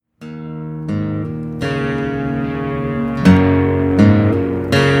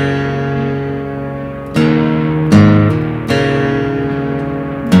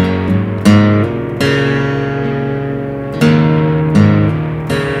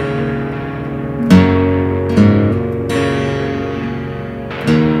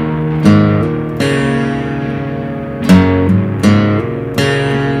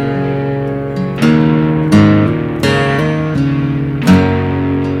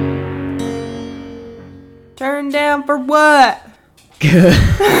Turn down for what? Good.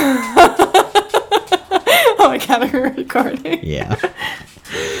 Oh my god, we're recording. Yeah.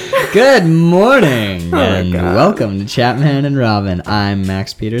 Good morning, and God. welcome to Chapman and Robin. I'm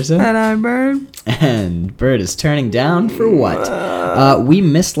Max Peterson. And I'm Bird. And Bird is turning down for what? We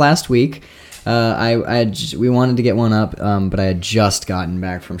missed last week. We wanted to get one up, but I had just gotten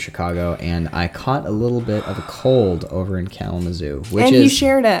back from Chicago, and I caught a little bit of a cold over in Kalamazoo. And you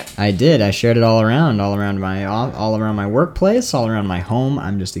shared it. I did. I shared it all around my workplace, all around my home.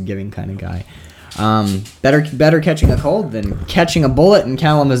 I'm just a giving kind of guy. Better catching a cold than catching a bullet in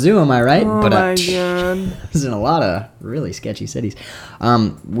Kalamazoo, am I right? Oh but my god. There's in a lot of really sketchy cities.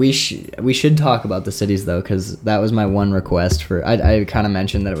 We should talk about the cities though, because that was my one request for. I kind of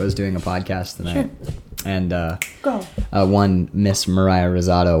mentioned that it was doing a podcast tonight, Sure. and Go. one Miss Mariah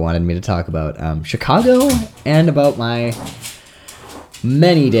Rosado wanted me to talk about Chicago and about my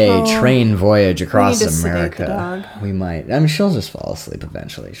many-day train voyage across we need to America. sedate the dog. We might. I mean, she'll just fall asleep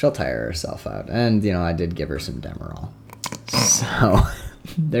eventually. She'll tire herself out. And, I did give her some Demerol. So,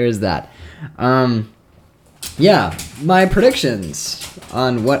 there's that. Yeah, my predictions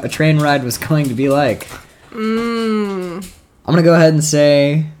on what a train ride was going to be like. I'm going to go ahead and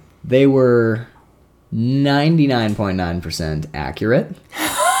say they were 99.9% accurate.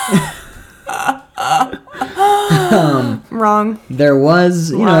 Wrong. There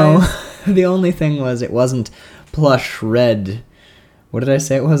was, Lies. the only thing was it wasn't plush red. What did I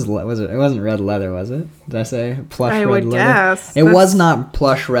say it was? It wasn't red leather, was it? Did I say plush I red would leather? guess. It was not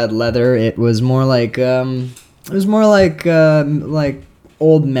plush red leather. It was more like like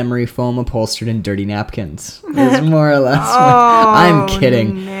old memory foam upholstered in dirty napkins. It was more or less. I'm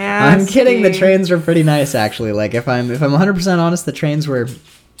kidding. I'm kidding. The trains were pretty nice actually. Like if I'm 100% honest, the trains were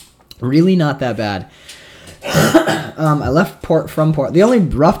really not that bad. I left from Portland. The only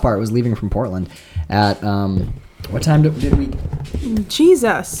rough part was leaving from Portland at what time did we?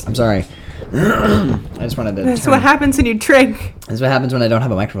 Jesus. I'm sorry. I just wanted to. That's what happens when you drink. That's what happens when I don't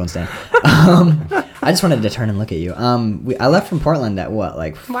have a microphone stand. I just wanted to turn and look at you. I left from Portland at what,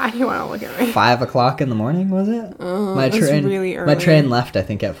 like? Why do you want to look at me? 5 o'clock in the morning, was it? My it's train. really early. My train left, I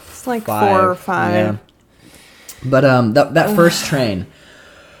think, at It's like 5. 4 or 5. Yeah. But that first train.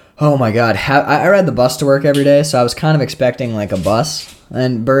 Oh my God! I ride the bus to work every day, so I was kind of expecting like a bus.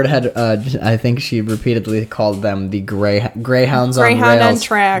 And Bird had, I think she repeatedly called them the Greyhounds on rails. Greyhound on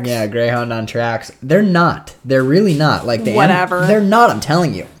tracks. Yeah, Greyhound on tracks. They're not. They're really not. Like Whatever. They're not. I'm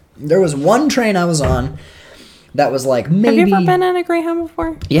telling you. There was one train I was on that was like maybe. Have you ever been on a Greyhound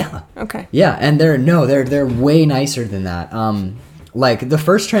before? Yeah. Okay. Yeah, and they're way nicer than that. Like the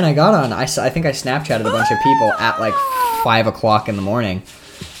first train I got on, I think I Snapchatted a bunch of people at like 5 o'clock in the morning.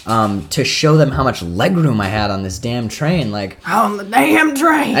 To show them how much legroom I had on this damn train. Like, On the damn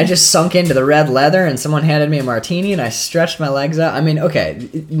train. I just sunk into the red leather and someone handed me a martini and I stretched my legs out. I mean, okay,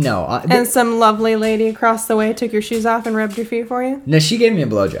 no. And some lovely lady across the way took your shoes off and rubbed your feet for you? No, she gave me a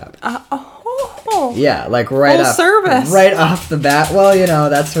blowjob. Oh. Yeah, like right Full off, service. right off the bat. Well,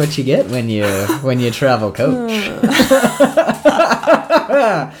 that's what you get when you travel coach.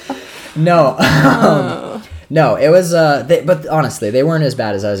 No. No, it was, but honestly, they weren't as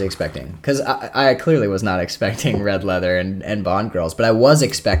bad as I was expecting. Because I clearly was not expecting red leather and Bond girls, but I was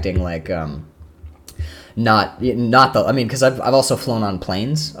expecting, like, because I've also flown on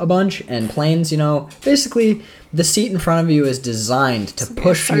planes a bunch, and planes, basically the seat in front of you is designed to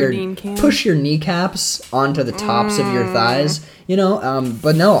push your kneecaps onto the tops of your thighs,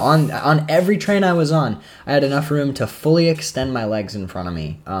 but no, on every train I was on, I had enough room to fully extend my legs in front of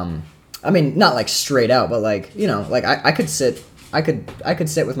me. I mean, not like straight out, but like, like I could sit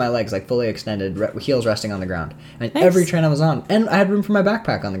with my legs like fully extended, heels resting on the ground. And Nice. every train I was on, and I had room for my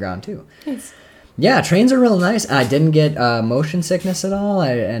backpack on the ground too. Nice. Yeah, trains are real nice. I didn't get motion sickness at all.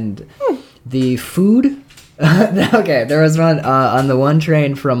 The food. Okay, there was one on the one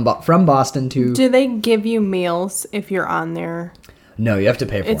train from Boston to. Do they give you meals if you're on there? No, you have to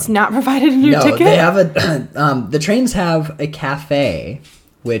pay for it. It's not provided in your ticket? No, they have the trains have a cafe,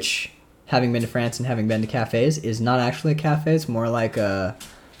 which, having been to France and having been to cafes, is not actually a cafe. It's more like a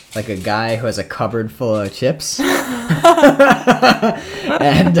guy who has a cupboard full of chips. And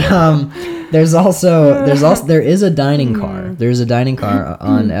there is a dining car. There's a dining car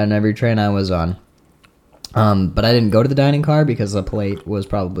on every train I was on. But I didn't go to the dining car because the plate was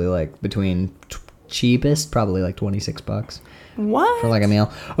probably like between cheapest, probably like $26. What? For like a meal.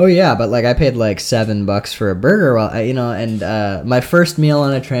 Oh yeah, but like I paid like $7 for a burger while and my first meal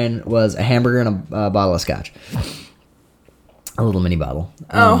on a train was a hamburger and a bottle of scotch. A little mini bottle.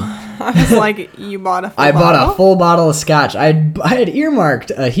 I was like, you bought a full I bottle? bought a full bottle of scotch. I had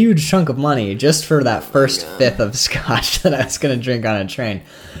earmarked a huge chunk of money just for that first fifth of scotch that I was going to drink on a train.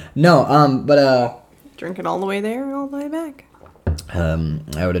 No, but... Drink it all the way there and all the way back.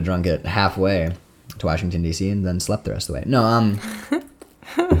 I would have drunk it halfway to Washington, D.C. and then slept the rest of the way. No,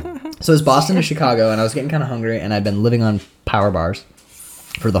 so it was Boston to Chicago, and I was getting kind of hungry, and I'd been living on power bars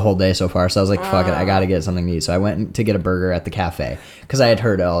for the whole day so far, so I was like, fuck it, I gotta get something to eat. So I went to get a burger at the cafe, because I had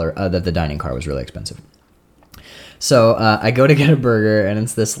heard that the dining car was really expensive. So I go to get a burger, and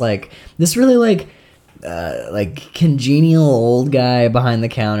it's this really congenial old guy behind the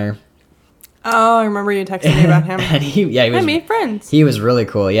counter. Oh, I remember you texting me about him. And I made friends. He was really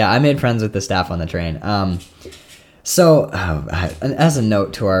cool. Yeah, I made friends with the staff on the train. So, as a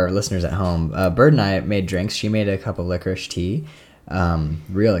note to our listeners at home, Bird and I made drinks. She made a cup of licorice tea.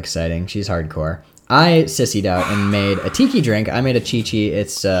 Real exciting. She's hardcore. I sissied out and made a tiki drink. I made a chi-chi.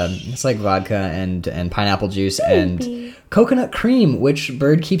 It's like vodka and pineapple juice and coconut cream, which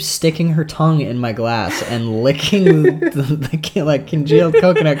Bird keeps sticking her tongue in my glass and licking the like congealed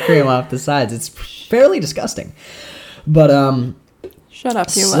coconut cream off the sides. It's fairly disgusting. But shut up,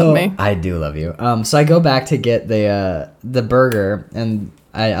 you love me. I do love you. So I go back to get the burger, and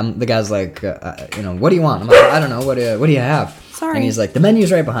the guy's like, what do you want? I'm like, I don't know. What do you have? Sorry. And he's like, the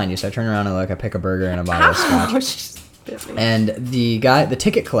menu's right behind you. So I turn around and look. I pick a burger and a bottle of scotch. And the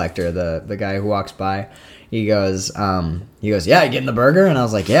ticket collector, the guy who walks by, he goes, yeah, you getting the burger? And I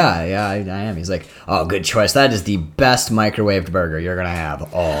was like, yeah, I am. He's like, oh, good choice. That is the best microwaved burger you're gonna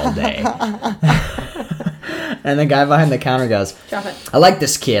have all day. And the guy behind the counter goes, drop it. I like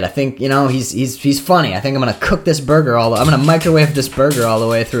this kid. I think, he's funny. I think I'm going to cook this burger I'm going to microwave this burger all the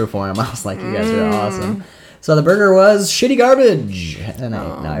way through for him. I was like, you guys are awesome. So the burger was shitty garbage. And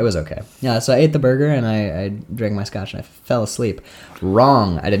no, it was okay. Yeah, so I ate the burger and I drank my scotch and I fell asleep.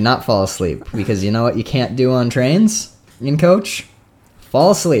 Wrong. I did not fall asleep because you know what you can't do on trains in coach?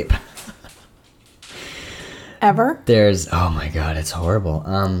 Fall asleep. Ever? Oh my God, it's horrible.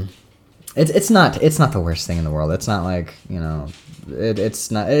 It's not the worst thing in the world. It's not like, it's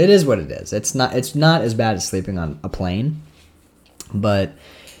not, it is what it is. It's not as bad as sleeping on a plane, but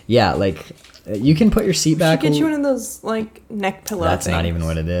yeah, like you can put your seat back. Get you one of those like neck pillow That's things. not even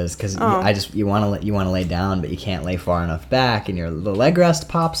what it is. Cause you want to lay down, but you can't lay far enough back and the leg rest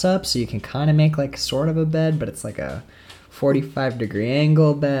pops up. So you can kind of make like sort of a bed, but it's like a 45-degree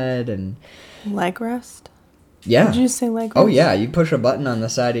angle bed and leg rest. Yeah. Did you say leg rest? Oh yeah, you push a button on the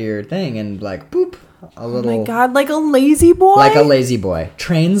side of your thing and like boop, a little. Oh my God, like a lazy boy. Like a lazy boy.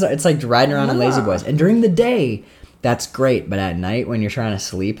 Trains, it's like riding around on lazy boys. And during the day, that's great, but at night when you're trying to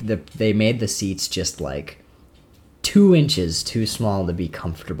sleep, they made the seats just like 2 inches too small to be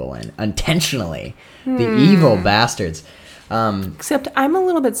comfortable in, intentionally. The evil bastards. Except I'm a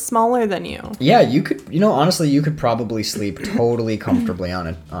little bit smaller than you. Yeah, you could, honestly, you could probably sleep totally comfortably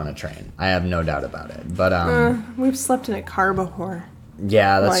on a train. I have no doubt about it. But we've slept in a car before.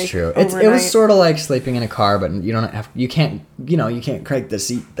 Yeah, that's true. It was sort of like sleeping in a car, but you can't crank the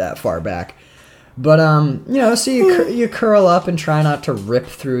seat that far back. But so you curl up and try not to rip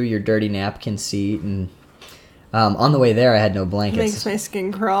through your dirty napkin seat. And on the way there, I had no blankets. Makes my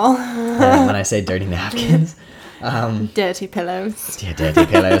skin crawl. When I say dirty napkins. Dirty pillows. Yeah, dirty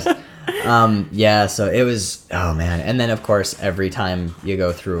pillows. Yeah, so it was, oh man. And then of course, every time you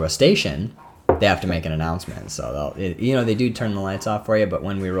go through a station, they have to make an announcement. So they do turn the lights off for you, but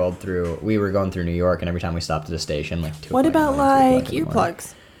when we rolled through, we were going through New York, and every time we stopped at a station, like 2 What about like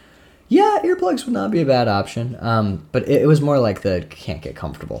earplugs? Yeah, earplugs would not be a bad option. But it was more like the can't get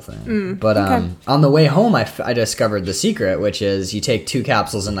comfortable thing. But on the way home, I discovered the secret, which is you take 2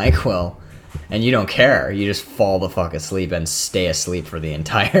 capsules of NyQuil, and you don't care. You just fall the fuck asleep and stay asleep for the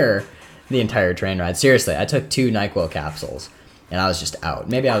entire train ride. Seriously, I took 2 NyQuil capsules, and I was just out.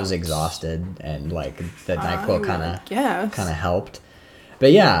 Maybe I was exhausted, and like the NyQuil kind of helped.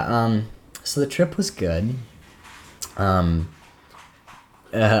 But yeah, so the trip was good.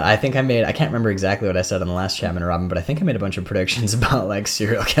 I think I can't remember exactly what I said on the last Chapman and Robin, but I think I made a bunch of predictions about like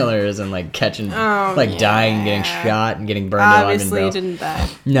serial killers and like catching, dying and getting shot and getting burned alive. Obviously, you didn't die.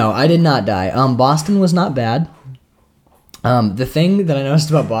 No, I did not die. Boston was not bad. The thing that I noticed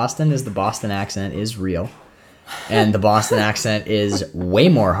about Boston is the Boston accent is real. And the Boston accent is way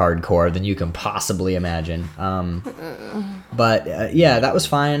more hardcore than you can possibly imagine. But yeah, that was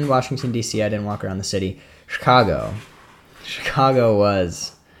fine. Washington, D.C., I didn't walk around the city. Chicago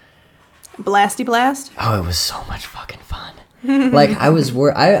was... Blasty blast? Oh, it was so much fucking fun. Like, I was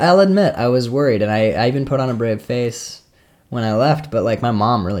I'll admit, I was worried. And I even put on a brave face when I left, but like my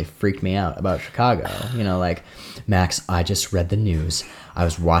mom really freaked me out about Chicago. You know, like, Max, I just read the news. I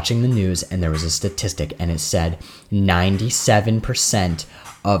was watching the news and there was a statistic and it said 97%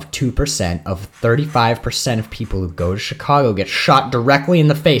 of 2% of 35% of people who go to Chicago get shot directly in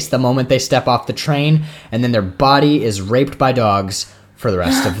the face the moment they step off the train, and then their body is raped by dogs for the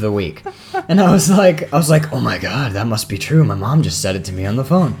rest of the week. And I was like, oh my God, that must be true. My mom just said it to me on the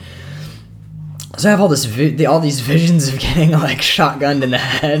phone. So I have all these visions of getting like shotgunned in the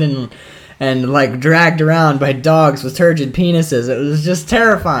head and like dragged around by dogs with turgid penises. It was just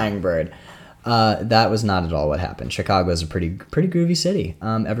terrifying, Bird. That was not at all what happened. Chicago is a pretty groovy city.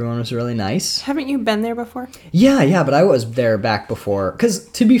 Everyone was really nice. Haven't you been there before? Yeah, but I was there back before. Because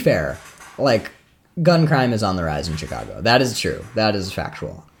to be fair, like, gun crime is on the rise in Chicago. That is true. That is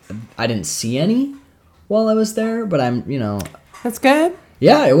factual. I didn't see any while I was there, but That's good.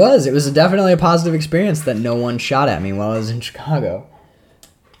 Yeah, it was. It was definitely a positive experience that no one shot at me while I was in Chicago.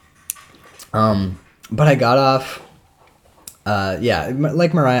 But I got off.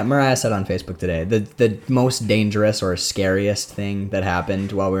 Like Mariah said on Facebook today, the most dangerous or scariest thing that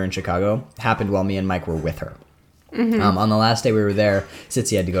happened while we were in Chicago happened while me and Mike were with her. Mm-hmm. On the last day we were there,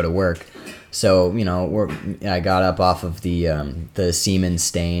 Sitsi had to go to work. So, I got up off of the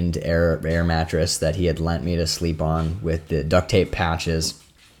semen-stained air mattress that he had lent me to sleep on with the duct tape patches.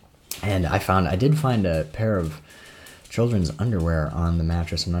 And I did find a pair of children's underwear on the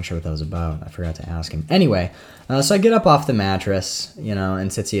mattress. I'm not sure what that was about. I forgot to ask him. Anyway, so I get up off the mattress,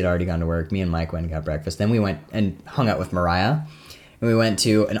 and Sitsi had already gone to work. Me and Mike went and got breakfast. Then we went and hung out with Mariah. And we went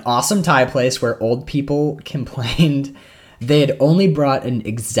to an awesome Thai place where old people complained they had only brought in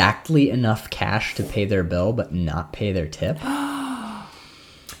exactly enough cash to pay their bill, but not pay their tip.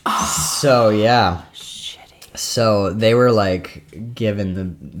 So, yeah. Shitty. So they were like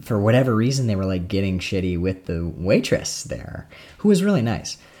for whatever reason, they were like getting shitty with the waitress there, who was really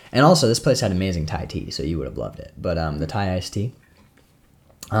nice. And also, this place had amazing Thai tea, so you would have loved it. But the Thai iced tea.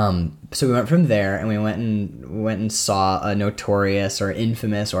 So we went from there, and we went and saw a notorious or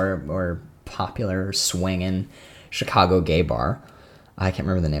infamous or popular swinging Chicago gay bar. I can't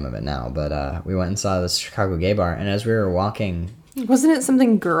remember the name of it now, but we went and saw this Chicago gay bar, and as we were walking, wasn't it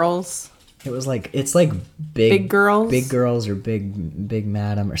something girls? It was like, it's like big girls or big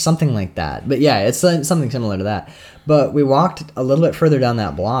madam or something like that. But yeah, it's something similar to that. But we walked a little bit further down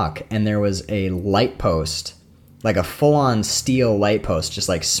that block, and there was a light post, like a full-on steel light post, just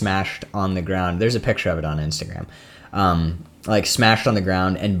like smashed on the ground. There's a picture of it on Instagram. Like smashed on the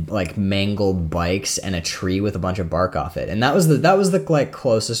ground, and like mangled bikes and a tree with a bunch of bark off it. And that was the like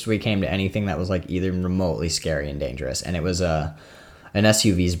closest we came to anything that was like either remotely scary and dangerous. And it was an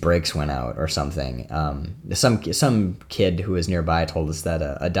SUV's brakes went out or something. Some kid who was nearby told us that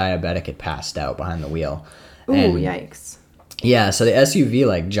a diabetic had passed out behind the wheel. Ooh, yikes. Yeah, so the SUV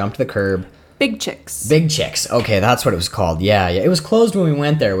like jumped the curb. Big Chicks. Okay, that's what it was called. Yeah. It was closed when we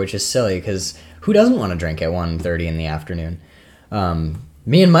went there, which is silly because who doesn't want to drink at 1:30 in the afternoon?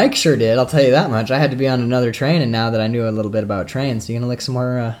 Me and Mike sure did, I'll tell you that much. I had to be on another train, and now that I knew a little bit about trains, you gonna lick some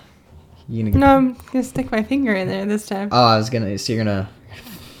more, No, I'm gonna stick my finger in there this time. Oh, damn it,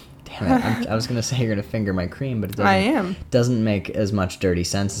 I was gonna say you're gonna finger my cream, but it doesn't make as much dirty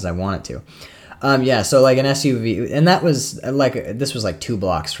sense as I want it to. Yeah, so like an SUV, and that was like, this was like 2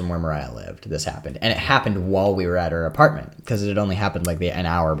 blocks from where Mariah lived, this happened, and it happened while we were at her apartment, because it had only happened like an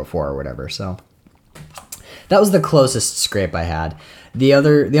hour before or whatever, so that was the closest scrape I had. The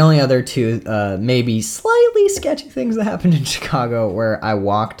only other 2, maybe slightly sketchy things that happened in Chicago where I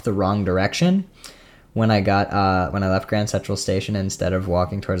walked the wrong direction. When I left Grand Central Station, instead of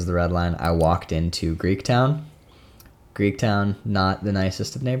walking towards the Red Line, I walked into Greektown. Greektown, not the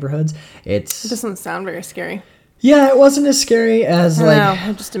nicest of neighborhoods. It doesn't sound very scary. Yeah, it wasn't as scary as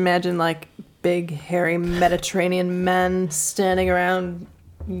I just imagine like big, hairy Mediterranean men standing around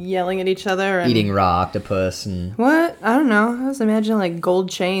yelling at each other and eating raw octopus and what? I don't know. I was imagining like gold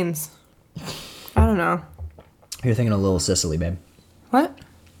chains. I don't know. You're thinking of Little Sicily, babe. What?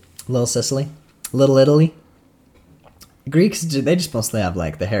 Little Sicily? Little Italy? Greeks, they just mostly have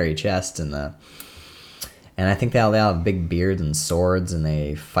like the hairy chests and I think they all have big beards and swords, and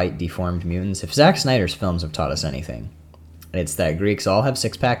they fight deformed mutants. If Zack Snyder's films have taught us anything, it's that Greeks all have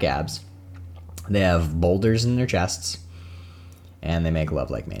 6-pack abs. They have boulders in their chests. And they make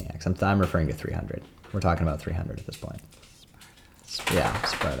love like maniacs. I'm referring to 300. We're talking about 300 at this point. Yeah,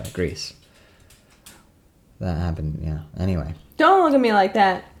 Sparta, Greece. That happened, yeah. Anyway. Don't look at me like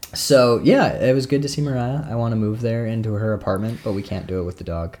that. So, yeah, it was good to see Mariah. I want to move there into her apartment, but we can't do it with the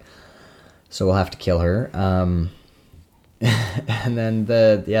dog. So we'll have to kill her. And then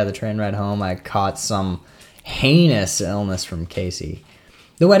the train ride home, I caught some heinous illness from Casey.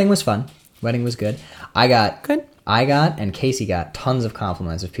 The wedding was fun. Wedding was good. I got and Casey got tons of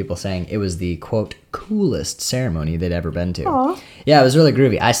compliments of people saying it was the, quote, coolest ceremony they'd ever been to. Aww. Yeah, it was really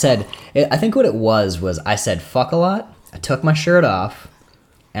groovy. I think what it was I said fuck a lot, I took my shirt off,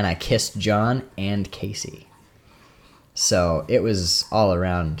 and I kissed John and Casey. So it was all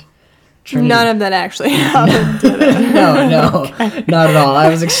around. None of that actually happened, did it? No, okay. Not at all. I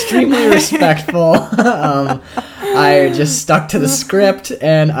was extremely respectful. I just stuck to the script,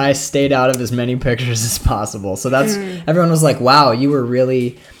 and I stayed out of as many pictures as possible. So that's everyone was like, wow, you were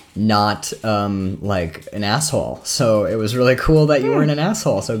really not like an asshole. So it was really cool that you weren't an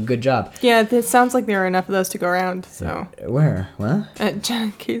asshole. So good job. Yeah, it sounds like there are enough of those to go around. So where? What? At John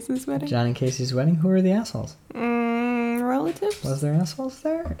and Casey's wedding. John and Casey's wedding? Who were the assholes? Relatives? Was there assholes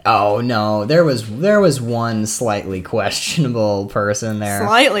there? Oh no, there was one slightly questionable person there.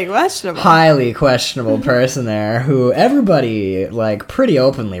 Slightly questionable. Highly questionable person there who everybody like pretty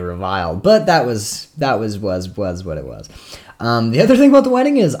openly reviled, but that was what it was. The other thing about the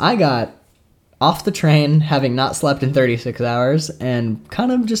wedding is I got off the train having not slept in 36 hours and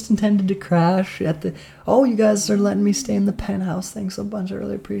kind of just intended to crash at the, oh, you guys are letting me stay in the penthouse. Thanks a bunch. I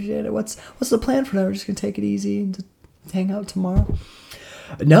really appreciate it. What's the plan for that? We're just going to take it easy and hang out tomorrow.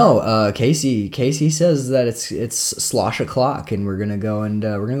 No, Casey says that it's slosh o'clock and we're gonna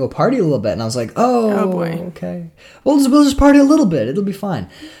go party a little bit. And I was like, oh boy, okay, we'll just party a little bit. It'll be fine.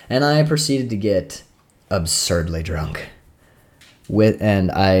 And I proceeded to get absurdly drunk.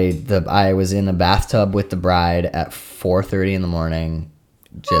 I was in a bathtub with the bride at 4:30 in the morning.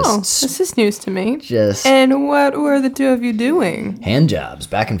 This is news to me. And what were the two of you doing? Hand jobs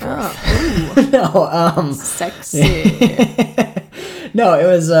back and forth. No, sexy. No, it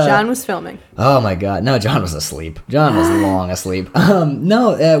was John was filming. Oh my god. No, John was asleep. John was long asleep.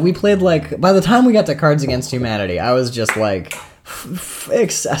 We played like, by the time we got to Cards Against Humanity, I was just like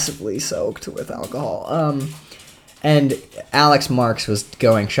excessively soaked with alcohol. And Alex Marks was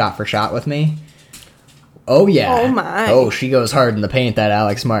going shot for shot with me. Oh yeah. Oh my. Oh, she goes hard in the paint, that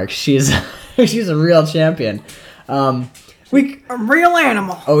Alex Marks. She's a real champion. A real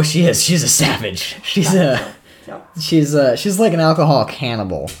animal. Oh, she is. She's a savage. She's like an alcohol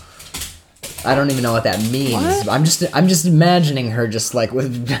cannibal. I don't even know what that means. What? I'm just imagining her just like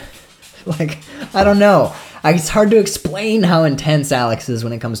with like, I don't know. It's hard to explain how intense Alex is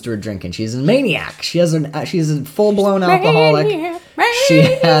when it comes to her drinking. She's a maniac. She's a full-blown alcoholic. She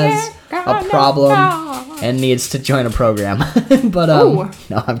has a problem and needs to join a program. But no,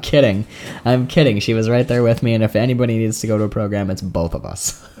 I'm kidding. She was right there with me, and if anybody needs to go to a program, it's both of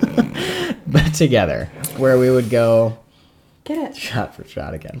us. But together, where we would go get it shot for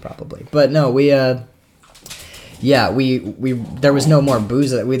shot again, probably. But no, we there was no more booze.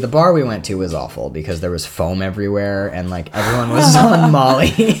 The bar we went to was awful because there was foam everywhere and like everyone was on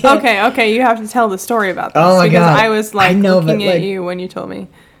Molly. Okay, you have to tell the story about this. Oh my god! I was like looking at you when you told me.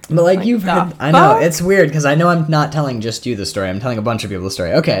 But like you've heard, I know it's weird because I know I'm not telling just you the story. I'm telling a bunch of people the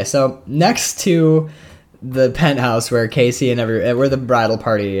story. Okay, so next to the penthouse where Casey and where the bridal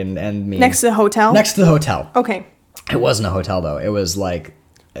party and me. Next to the hotel. Next to the hotel. Okay. It wasn't a hotel though. It was like.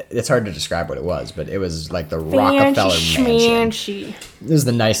 It's hard to describe what it was, but it was like the Rockefeller Mansion. It was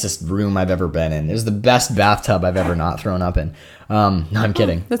the nicest room I've ever been in. It was the best bathtub I've ever not thrown up in. No, I'm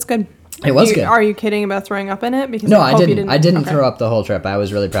kidding. That's good. It was good. Are you kidding about throwing up in it? Because no, I didn't. I didn't throw up the whole trip. I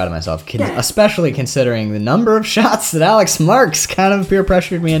was really proud of myself, especially considering the number of shots that Alex Marks kind of peer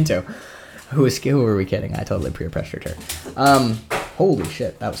pressured me into. Who were we kidding? I totally peer pressured her. Holy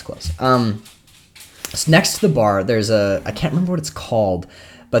shit, that was close. So next to the bar, there's I can't remember what it's called.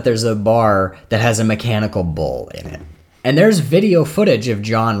 But there's a bar that has a mechanical bull in it. And there's video footage of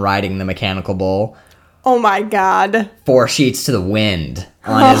John riding the mechanical bull. Oh my god. 4 sheets to the wind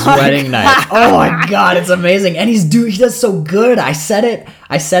on his wedding night. Oh my god, it's amazing. And he does so good. I said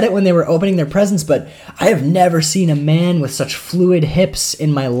it when they were opening their presents, but I have never seen a man with such fluid hips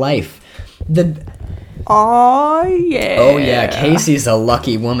in my life. Oh yeah. Oh yeah, Casey's a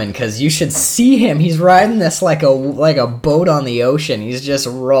lucky woman because you should see him. He's riding this like a boat on the ocean. He's just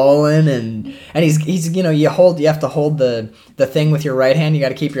rolling and he's you have to hold the thing with your right hand. You got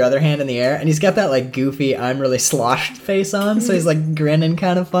to keep your other hand in the air, and he's got that like goofy I'm really sloshed face on, so he's like grinning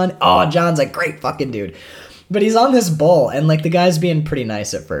kind of fun. Oh, John's a great fucking dude. But he's on this bull, and like the guy's being pretty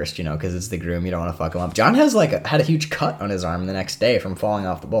nice at first, because it's the groom. You don't want to fuck him up. John has had a huge cut on his arm the next day from falling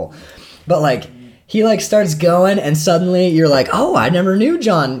off the bull, but like. He starts going and suddenly you're like, oh, I never knew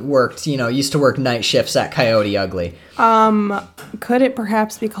John used to work night shifts at Coyote Ugly. Could it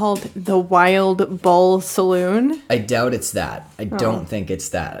perhaps be called the Wild Bull Saloon? I doubt it's that. I don't think it's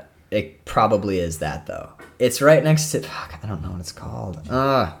that. It probably is that, though. It's right next to... Fuck, I don't know what it's called.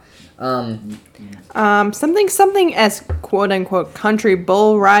 Something as quote-unquote country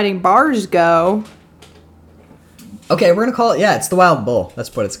bull riding bars go. Okay, we're going to call it... Yeah, it's the Wild Bull.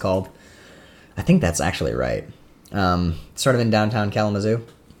 That's what it's called. I think that's actually right. Sort of in downtown Kalamazoo.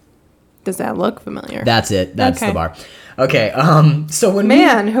 Does that look familiar? That's it. That's the bar. Okay, so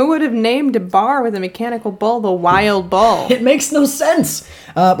when who would have named a bar with a mechanical bull the Wild Bull? It makes no sense.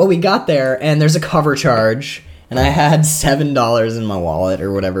 But we got there, and there's a cover charge, and I had $7 in my wallet,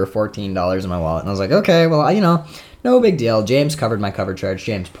 or whatever, $14 in my wallet, and I was like, okay, well, no big deal. James covered my cover charge.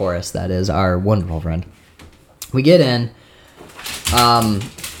 James Porras, that is, our wonderful friend. We get in,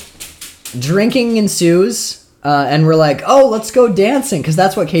 drinking ensues. And we're like, oh, let's go dancing, because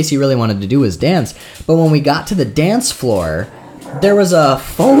that's what Casey really wanted to do, was dance. But when we got to the dance floor, there was a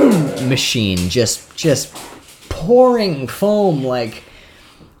foam machine just pouring foam like.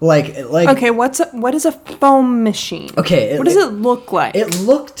 Okay, what is a foam machine? Okay, what does it look like? It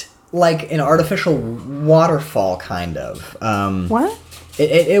looked like an artificial waterfall, kind of. What?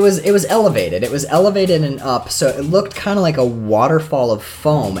 It was elevated. It was elevated and up, so it looked kind of like a waterfall of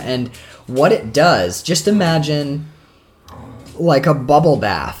foam. And what it does, just imagine like a bubble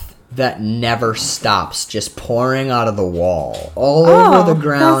bath that never stops, just pouring out of the wall, all over the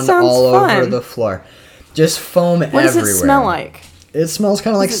ground, all over the floor. Just foam everywhere. What does it smell like? It smells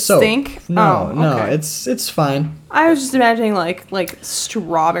kind of like soap. Stink? No, it's fine. I was just imagining like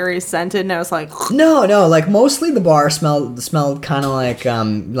strawberry scented, and I was like, no, like mostly the bar smelled kind of like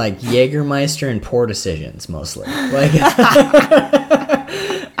Jägermeister and Poor Decisions, mostly. Like,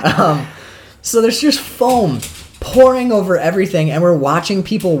 so there's just foam pouring over everything, and we're watching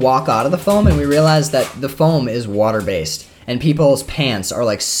people walk out of the foam, and we realize that the foam is water-based, and people's pants are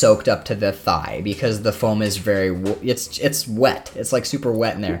like soaked up to the thigh because the foam is it's wet. It's like super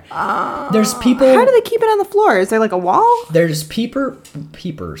wet in there. There's people. How do they keep it on the floor? Is there like a wall? There's peepers.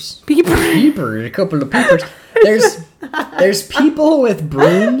 A couple of peepers. There's people with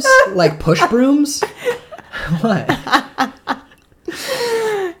brooms, like push brooms. What?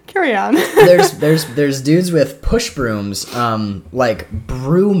 Carry on. there's dudes with push brooms, like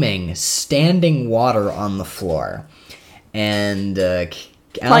brooming standing water on the floor, and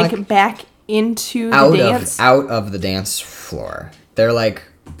like back into the dance, out of the dance floor. They're like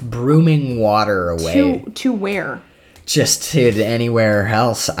brooming water away to where? Just to anywhere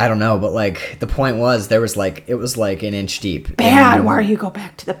else. I don't know, but like the point was it was like an inch deep. Bad. Why do you go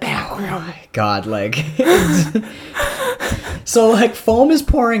back to the back room? Oh my God, like. So, like, foam is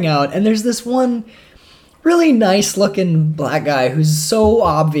pouring out, and there's this one really nice-looking black guy who's so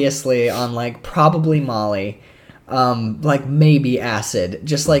obviously on, like, probably Molly, like, maybe acid,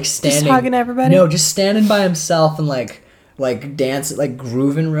 just, like, standing... Just hugging everybody? No, just standing by himself and, like dancing, like,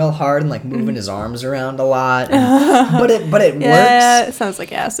 grooving real hard and, like, moving his arms around a lot. And, but it works. Yeah, it sounds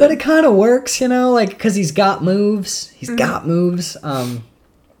like acid. But it kind of works, like, because he's got moves.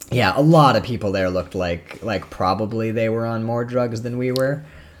 Yeah, a lot of people there looked like probably they were on more drugs than we were.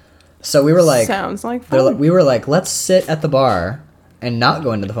 So we were like... Sounds like fun. We were like, let's sit at the bar and not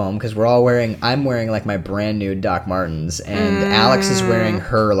go into the foam, because we're all I'm wearing, like, my brand new Doc Martens, and Alex is wearing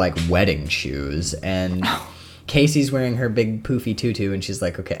her, like, wedding shoes, and Casey's wearing her big poofy tutu, and she's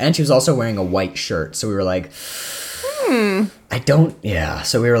like, okay. And she was also wearing a white shirt, so we were like... So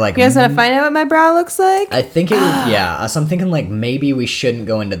we were like... You guys want to find out what my bra looks like? I think it would, yeah. So I'm thinking, like, maybe we shouldn't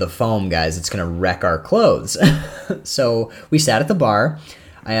go into the foam, guys. It's going to wreck our clothes. So we sat at the bar.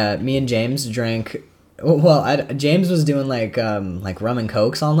 Me and James drank... Well, James was doing, like rum and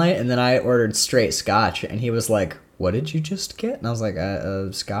cokes all night, and then I ordered straight scotch, and he was like, what did you just get? And I was like,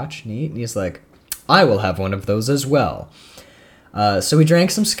 scotch, neat. And he's like, I will have one of those as well. So we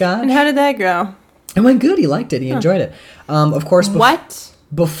drank some scotch. And how did that go? It went good. He liked it. He enjoyed it. Of course.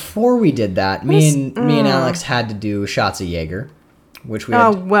 Before we did that, me and Alex had to do shots of Jaeger, which we.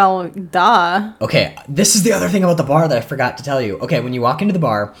 Oh well, duh. Okay, this is the other thing about the bar that I forgot to tell you. Okay, when you walk into the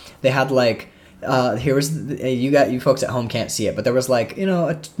bar, they had like. Here was you folks at home can't see it, but there was like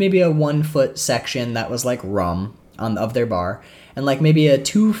maybe a 1 foot section that was like rum of their bar, and like maybe a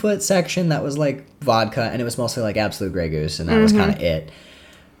 2 foot section that was like vodka, and it was mostly like Absolute Grey Goose, and that was kind of it.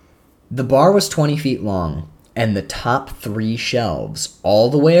 The bar was 20 feet long, and the top 3 shelves, all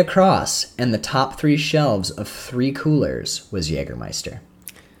the way across, and the top 3 shelves of 3 coolers was Jägermeister.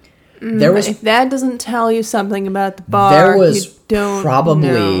 If that doesn't tell you something about the bar, there was you don't probably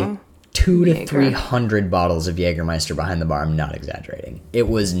know. 200 to 300 bottles of Jägermeister behind the bar. I'm not exaggerating. It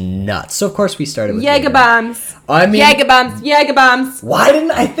was nuts. So of course we started with Jaeger bombs. I mean, Jaeger bombs. Why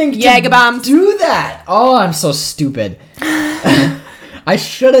didn't I think Jaeger bombs do that? Oh, I'm so stupid. I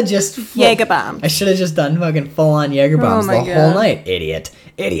should have just Jaeger bombs. I should have just done fucking full on Jaeger bombs the whole night. Idiot.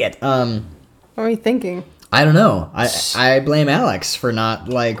 What were you thinking? I don't know. I blame Alex for not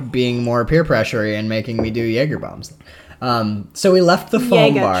like being more peer pressure and making me do Jaeger bombs. So we left the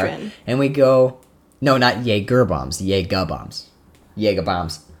foam bar and we go. No, not Jaeger bombs. Jaeger bombs. Jaeger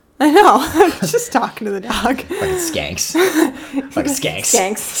bombs. I know. I'm just talking to the dog. Fucking skanks. Fucking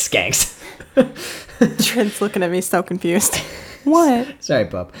skanks. Trent's looking at me so confused. What? Sorry,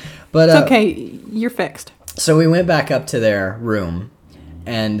 pup. But it's okay. You're fixed. So we went back up to their room,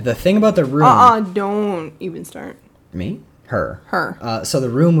 and the thing about the room. Don't even start. Me? Her. Her. So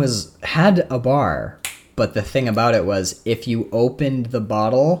the room had a bar, but the thing about it was if you opened the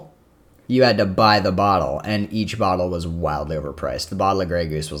bottle, you had to buy the bottle, and each bottle was wildly overpriced. The bottle of Grey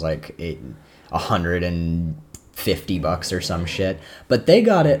Goose was like $150 or some shit, but they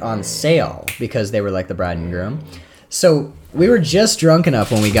got it on sale because they were like the bride and groom. So we were just drunk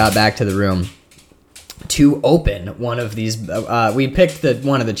enough when we got back to the room to open one of these. We picked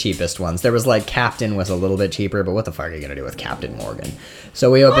one of the cheapest ones. There was like Captain was a little bit cheaper, but what the fuck are you gonna do with Captain Morgan?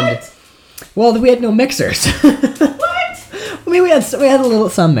 So we opened. What? Well, we had no mixers. I mean, we had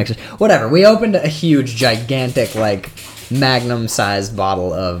some mixers. Whatever. We opened a huge, gigantic, like magnum-sized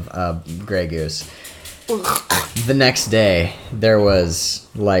bottle of Grey Goose. The next day, there was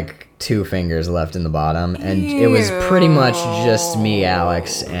like 2 fingers left in the bottom, and it was pretty much just me,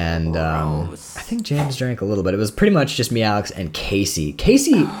 Alex, and I think James drank a little bit. It was pretty much just me, Alex, and Casey.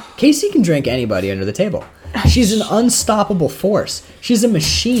 Casey can drink anybody under the table. She's an unstoppable force. She's a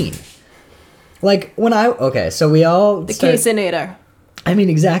machine. Like, so we all... The Casinator. I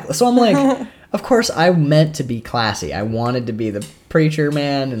mean, exactly. So I'm like, of course, I meant to be classy. I wanted to be the preacher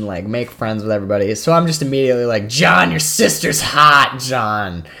man and, like, make friends with everybody. So I'm just immediately like, John, your sister's hot,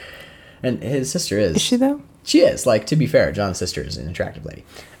 John. And his sister is. Is she, though? She is. Like, to be fair, John's sister is an attractive lady.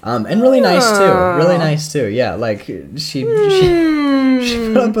 And really nice, too. Really nice, too. Yeah, like, she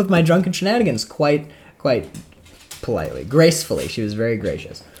put up with my drunken shenanigans quite politely. Gracefully. She was very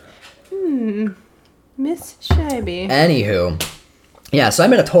gracious. Miss Shabby. Anywho, yeah, so I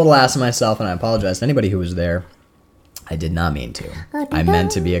made a total ass of myself, and I apologize to anybody who was there. I did not mean to. I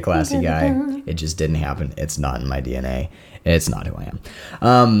meant to be a classy guy. It just didn't happen. It's not in my DNA. It's not who I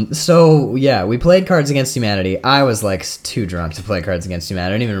am. So, yeah, we played Cards Against Humanity. I was, like, too drunk to play Cards Against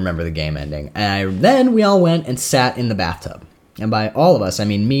Humanity. I don't even remember the game ending. And then we all went and sat in the bathtub. And by all of us, I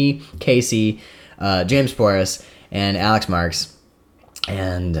mean me, Casey, James Porras, and Alex Marks,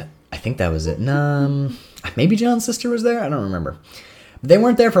 and... I think that was it. Maybe John's sister was there? I don't remember. They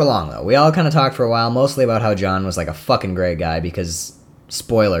weren't there for long, though. We all kind of talked for a while, mostly about how John was like a fucking great guy because,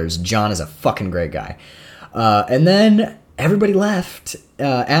 spoilers, John is a fucking great guy. And then everybody left.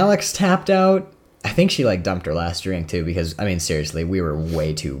 Alex tapped out. I think she like dumped her last drink, too, because, I mean, seriously, we were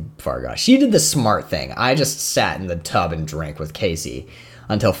way too far gone. She did the smart thing. I just sat in the tub and drank with Casey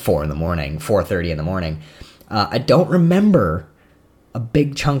until 4:30 in the morning. I don't remember a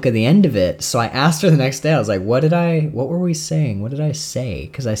big chunk of the end of it, so I asked her the next day. I was like, what were we saying? What did I say?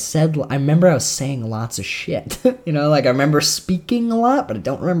 Because I remember I was saying lots of shit. You know, like I remember speaking a lot, but I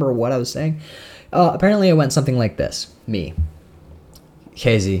don't remember what I was saying. Apparently it went something like this. Me.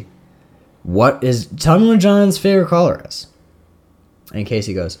 Casey, tell me what John's favorite color is. And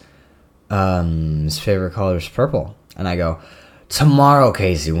Casey goes, his favorite color is purple. And I go, tomorrow,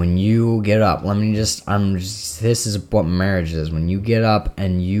 Casey, when you get up, this is what marriage is. When you get up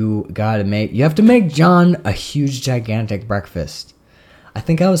and you have to make John a huge, gigantic breakfast. I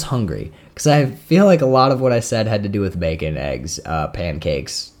think I was hungry because I feel like a lot of what I said had to do with bacon, eggs,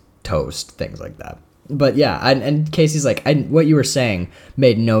 pancakes, toast, things like that. But yeah, and Casey's like, what you were saying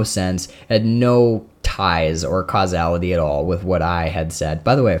made no sense, had no ties or causality at all with what I had said.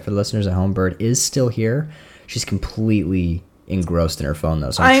 By the way, for the listeners at home, Bird is still here. She's completely engrossed in her phone,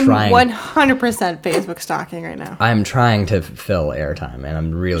 though, so I'm 100% Facebook stalking right now. I'm trying to fill airtime, and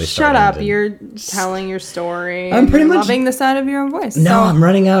I'm really Shut up, you're telling your story. I'm pretty much loving the sound of your own voice. No, so I'm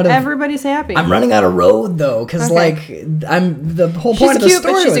running out of... Everybody's happy. I'm running out of road, though, because, the whole point of the story She's cute,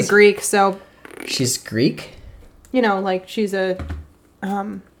 but she's a Greek, so... She's Greek? You know, like, she's a...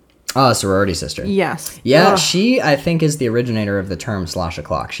 a sorority sister. Yes. Yeah, she, I think, is the originator of the term slosh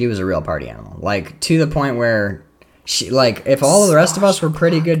o'clock. She was a real party animal. Like, to the point where... She, like, if all of the rest of us were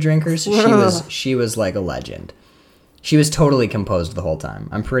pretty good drinkers, she was like a legend. She was totally composed the whole time.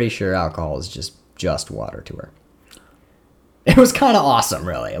 I'm pretty sure alcohol is just water to her. It was kind of awesome,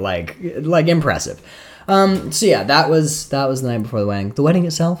 really, like impressive. So yeah, that was the night before the wedding. The wedding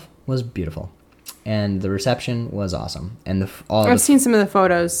itself was beautiful, and the reception was awesome. And I've seen some of the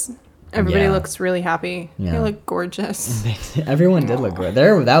photos. Everybody looks really happy. Yeah. They look gorgeous. Everyone did look good.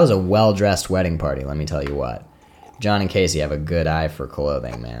 That was a well-dressed wedding party, let me tell you what. John and Casey have a good eye for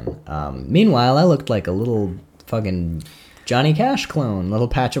clothing, man. Meanwhile, I looked like a little fucking Johnny Cash clone, little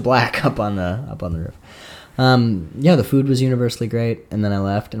patch of black up on the roof. The food was universally great, and then I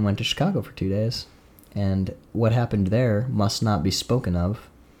left and went to Chicago for 2 days. And what happened there must not be spoken of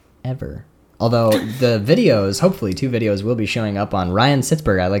ever. Although the videos, hopefully 2 videos, will be showing up on Ryan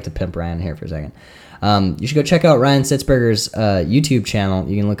Sitzberger. I'd like to pimp Ryan here for a second. You should go check out Ryan Sitzberger's YouTube channel.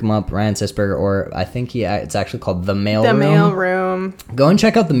 You can look him up, Ryan Sitzberger, or I think it's actually called The Mail Room. The Mail Room. Go and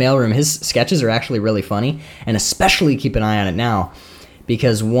check out The Mail Room. His sketches are actually really funny, and especially keep an eye on it now,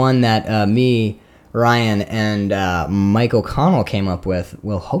 because one that me, Ryan, and Mike O'Connell came up with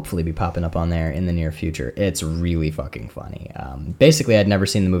will hopefully be popping up on there in the near future. It's really fucking funny. Basically, I'd never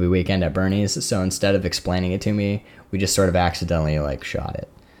seen the movie Weekend at Bernie's, so instead of explaining it to me, we just sort of accidentally shot it.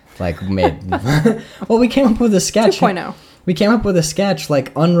 Well, we came up with a sketch. 2.0. We came up with a sketch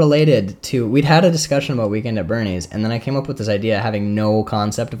unrelated to. We'd had a discussion about Weekend at Bernie's, and then I came up with this idea having no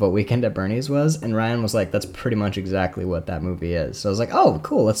concept of what Weekend at Bernie's was, and Ryan was like, "That's pretty much exactly what that movie is." So I was like, "Oh,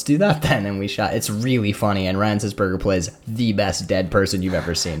 cool, let's do that then." And we shot. It's really funny, and Ryan Sitzberger plays the best dead person you've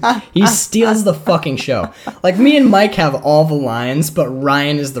ever seen. He steals the fucking show. Me and Mike have all the lines, but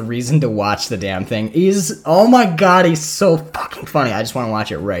Ryan is the reason to watch the damn thing. Oh my god, he's so fucking funny. I just want to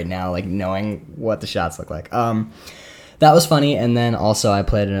watch it right now, knowing what the shots look like. That was funny, and then also I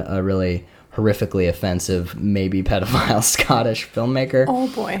played a really horrifically offensive, maybe pedophile Scottish filmmaker. Oh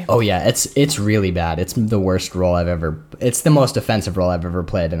boy. Oh yeah, it's really bad. It's the worst role it's the most offensive role I've ever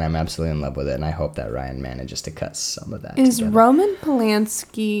played, and I'm absolutely in love with it, and I hope that Ryan manages to cut some of that together. Roman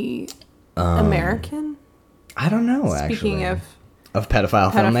Polanski American? I don't know, actually. Speaking of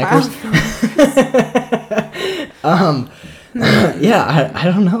pedophile filmmakers? Yeah, I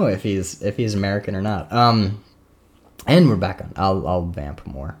don't know if he's American or not. And we're back on. I'll vamp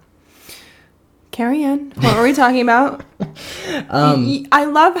more. Carry on. What were we talking about? I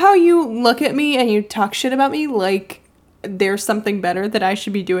love how you look at me and you talk shit about me like there's something better that I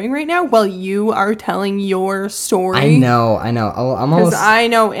should be doing right now while you are telling your story. I know. I'm almost... Because I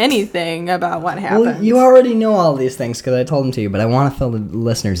know anything about what happened. Well, you already know all these things because I told them to you, but I want to fill the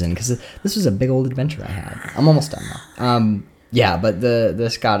listeners in because this was a big old adventure I had. I'm almost done now. Yeah, but the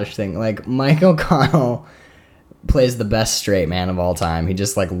Scottish thing, Mike O'Connell plays the best straight man of all time. He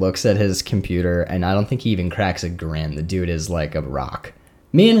just looks at his computer, and I don't think he even cracks a grin. The dude is like a rock.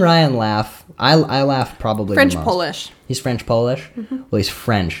 Me and Ryan laugh. I laugh probably French the most. Polish. He's French Polish? Mm-hmm. Well, he's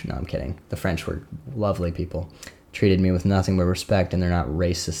French. No, I'm kidding. The French were lovely people. Treated me with nothing but respect, and they're not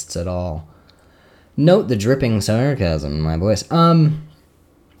racists at all. Note the dripping sarcasm in my voice.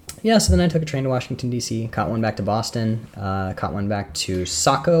 Yeah, so then I took a train to Washington, D.C., caught one back to Boston, caught one back to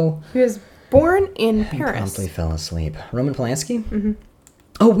Saco. He was born in Paris. I promptly fell asleep. Roman Polanski? Mm-hmm.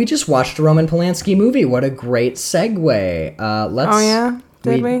 Oh, we just watched a Roman Polanski movie. What a great segue. Oh, yeah?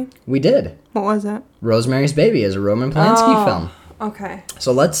 Did we? We did. What was it? Rosemary's Baby is a Roman Polanski film. Okay.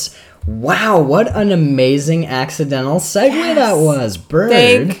 So wow, what an amazing accidental segue that was. Bird.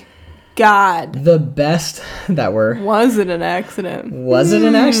 Thank God. The best that were. Was it an accident? Was it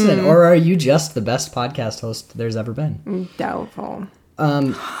an accident? Or are you just the best podcast host there's ever been? Doubtful.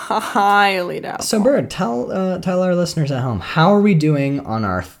 Highly doubtful. So, Bird, tell our listeners at home, how are we doing on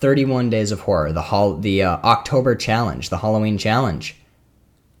our 31 Days of Horror, the October challenge, the Halloween challenge?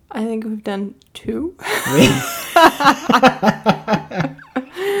 I think we've done 2.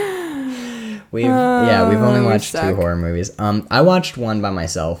 We've only watched 2 horror movies. I watched one by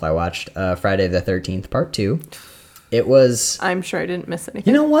myself. I watched Friday the 13th Part 2. It was... I'm sure I didn't miss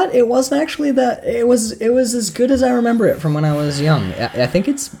anything. You know what? It wasn't actually that... It was as good as I remember it from when I was young. I think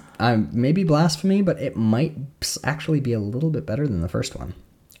it's maybe blasphemy, but it might actually be a little bit better than the first one.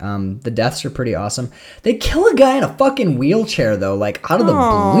 The deaths are pretty awesome. They kill a guy in a fucking wheelchair, though, out of the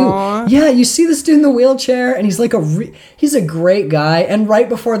blue. Yeah, you see this dude in the wheelchair, and he's he's a great guy, and right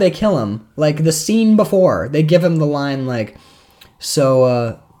before they kill him, the scene before, they give him the line,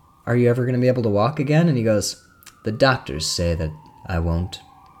 so, are you ever going to be able to walk again? And he goes... The doctors say that I won't.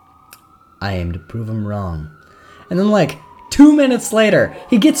 I aim to prove them wrong. And then, 2 minutes later,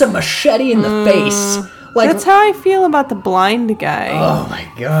 he gets a machete in the face. That's how I feel about the blind guy. Oh,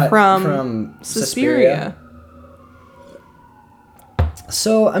 my God. From Suspiria.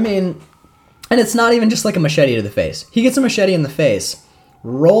 So, I mean... And it's not even just, a machete to the face. He gets a machete in the face,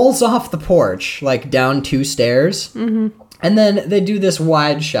 rolls off the porch, down 2 stairs, and then they do this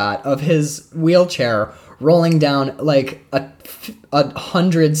wide shot of his wheelchair rolling down like a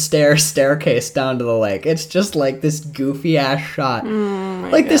 100-stair staircase down to the lake. It's just like this goofy ass shot,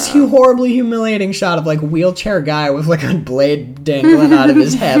 like this horribly humiliating shot of like wheelchair guy with like a blade dangling out of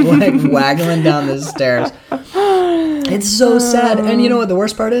his head, like waggling down the stairs. It's so sad. And you know what the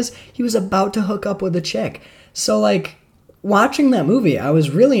worst part is? He was about to hook up with a chick. So like watching that movie, I was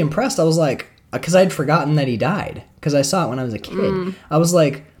really impressed. I was like, because I'd forgotten that he died because I saw it when I was a kid. I was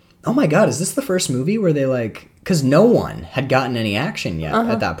like, oh my God, is this the first movie where they like, because no one had gotten any action yet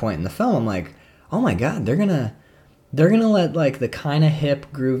at that point in the film. I'm like, oh my God, they're gonna let like the kind of hip,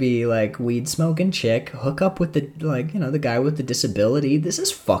 groovy, like weed smoking chick hook up with the like, you know, the guy with the disability. This is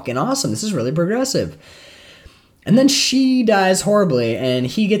fucking awesome. This is really progressive. And then she dies horribly and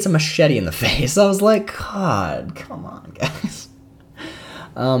he gets a machete in the face. I was like, God, come on, guys.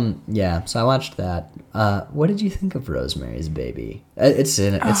 Yeah, so I watched that. What did you think of Rosemary's Baby? It's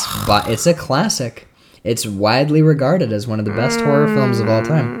a classic. It's widely regarded as one of the best horror films of all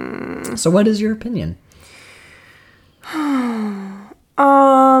time. So what is your opinion? I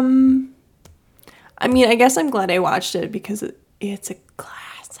mean, I guess I'm glad I watched it because it's a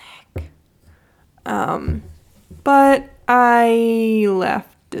classic. But I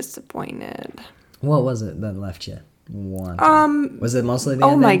left disappointed. What was it that left you? Was it mostly the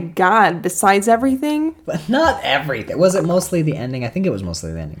ending? Oh my God, besides everything? But not everything. Was it mostly the ending? I think it was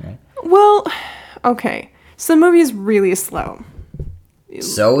mostly the ending, right? Well, okay. So the movie is really slow.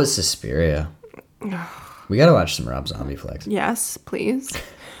 So is Suspiria. We gotta watch some Rob Zombie flicks. Yes, please.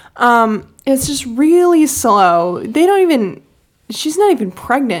 It's just really slow. She's not even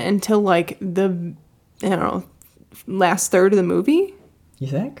pregnant until like the, I don't know, last third of the movie. You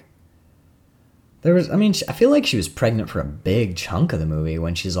think? I feel like she was pregnant for a big chunk of the movie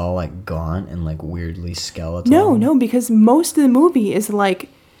when she's all like gaunt and like weirdly skeletal. No, because most of the movie is like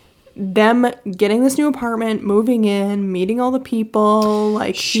them getting this new apartment, moving in, meeting all the people.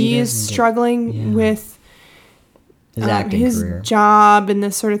 Like he's struggling with his acting his career, job, and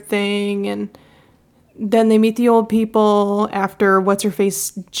this sort of thing. And then they meet the old people after what's her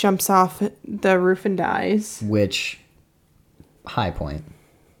face jumps off the roof and dies. Which high point.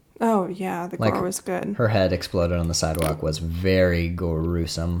 Oh, yeah, the gore was good. Her head exploded on the sidewalk was very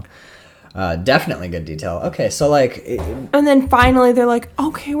gruesome. Definitely good detail. Okay, so like... And then finally they're like,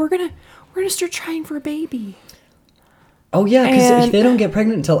 okay, we're gonna start trying for a baby. Oh, yeah, because they don't get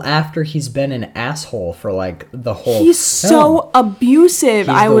pregnant until after he's been an asshole for, like, the whole film. He's so abusive.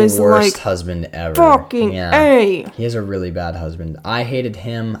 He's the worst husband ever. Fucking A. He is a really bad husband. I hated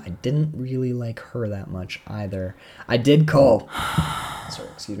him. I didn't really like her that much either. I did call... Sorry,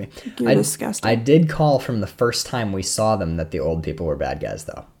 excuse me. You're disgusting. I did call from the first time we saw them that the old people were bad guys,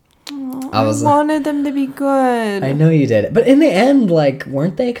 though. Oh, I wanted them to be good. I know you did. But in the end, like,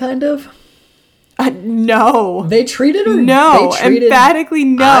 weren't they kind of... No. They treated her... No, emphatically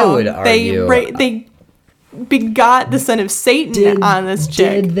no. I would argue... They begot the son of Satan on this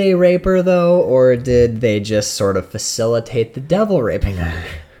chick. Did they rape her, though? Or did they just sort of facilitate the devil raping her?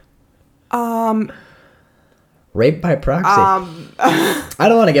 Rape by proxy. I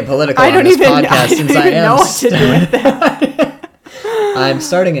don't want to get political on this podcast since I am... know what to do with that. I'm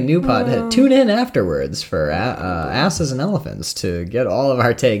starting a new podcast. Tune in afterwards for Asses and Elephants to get all of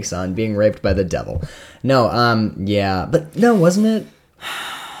our takes on being raped by the devil. No, yeah. But no, wasn't it?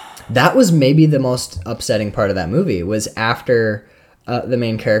 That was maybe the most upsetting part of that movie was after the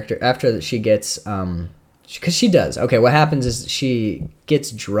main character, after she gets... because she does. Okay, what happens is she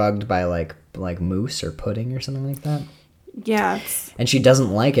gets drugged by like mousse or pudding or something like that. Yeah. And she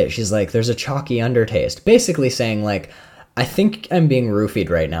doesn't like it. She's like, there's a chalky undertaste. Basically saying like, I think I'm being roofied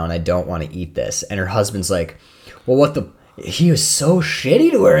right now and I don't want to eat this. And her husband's like, well, what the... He was so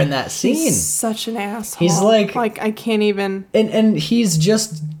shitty to her in that scene. He's such an asshole. He's like... I can't even... And he's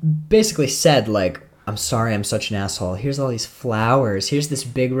just basically said like, I'm sorry I'm such an asshole. Here's all these flowers. Here's this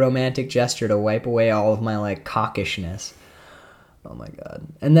big romantic gesture to wipe away all of my like cockishness. Oh my God.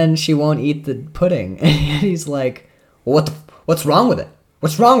 And then she won't eat the pudding. And he's like, well, what's wrong with it?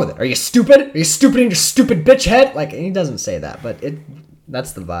 What's wrong with it? Are you stupid? Are you stupid in your stupid bitch head? Like, and he doesn't say that, but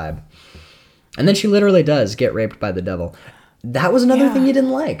that's the vibe. And then she literally does get raped by the devil. That was another thing you didn't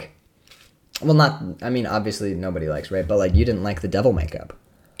like. Well, obviously nobody likes rape, but like you didn't like the devil makeup.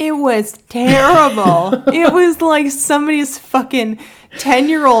 It was terrible. It was like somebody's fucking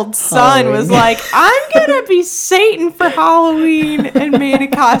 10-year-old son was like, I'm gonna be Satan for Halloween, and made a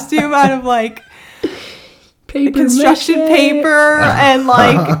costume out of like construction paper and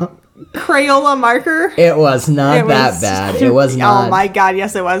like Crayola marker. It was not that bad. It was not. Oh my God,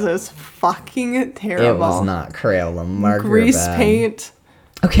 yes it was. It was fucking terrible. It was not Crayola marker. Grease paint.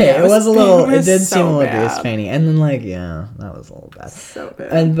 Okay, Yeah, it was a little. It did so seem a little bad. Grease Painting, and then like, yeah, that was a little bad. So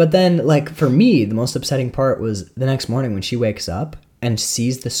bad. But then, like for me, the most upsetting part was the next morning when she wakes up and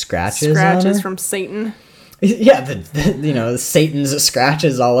sees the scratches on her. from Satan. Yeah, the Satan's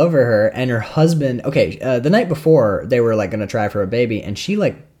scratches all over her, and her husband. Okay, the night before they were like gonna try for a baby, and she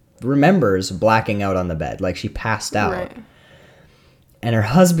like remembers blacking out on the bed, like she passed out. Right. And her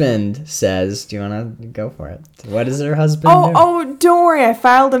husband says, "Do you want to go for it?" What does her husband do? Oh, don't worry. I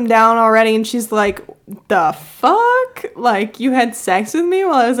filed him down already. And she's like, the fuck? Like, you had sex with me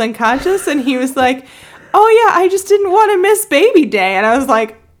while I was unconscious? And he was like, oh, yeah, I just didn't want to miss baby day. And I was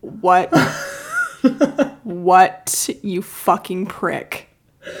like, what? What, you fucking prick?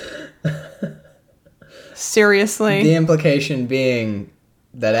 Seriously? The implication being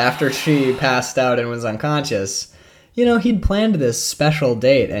that after she passed out and was unconscious, he'd planned this special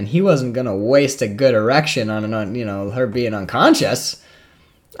date, and he wasn't going to waste a good erection on her being unconscious.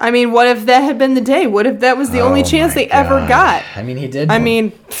 I mean, what if that had been the day? What if that was the only chance they ever got? I mean, he did.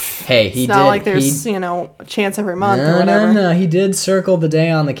 Hey, he did. It's not like there's, a chance every month or whatever. No, he did circle the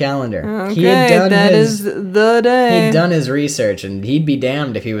day on the calendar. Okay, that is the day. He'd done his research, and he'd be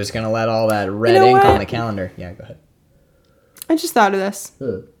damned if he was going to let all that red ink on the calendar. Yeah, go ahead. I just thought of this.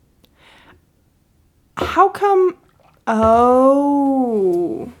 How come...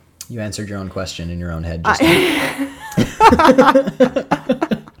 Oh. You answered your own question in your own head.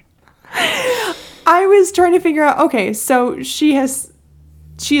 I was trying to figure out, okay, so she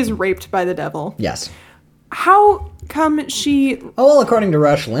is raped by the devil. Yes. How come she... Oh, well, according to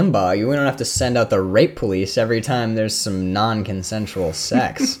Rush Limbaugh, we don't have to send out the rape police every time there's some non-consensual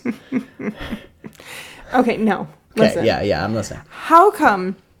sex. Okay, no. Okay, yeah, I'm listening. How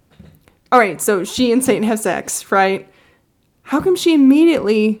come... All right, so she and Satan have sex, right? How come she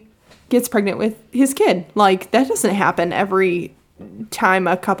immediately gets pregnant with his kid? Like, that doesn't happen every time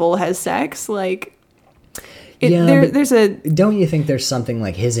a couple has sex. Like, there's a... Don't you think there's something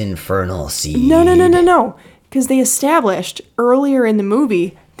like his infernal seed? No. Because they established earlier in the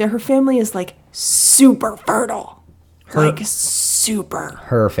movie that her family is, like, super fertile. Super.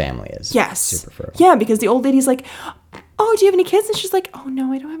 Her family is super fertile. Yeah, because the old lady's like... Oh, do you have any kids? And she's like, oh,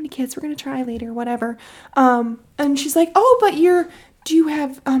 no, I don't have any kids. We're going to try later, whatever. And she's like, oh, but do you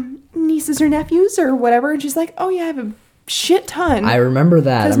have nieces or nephews or whatever? And she's like, oh, yeah, I have a shit ton. I remember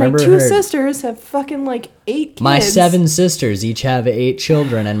that. Because my two sisters have fucking like 8 kids. My 7 sisters each have 8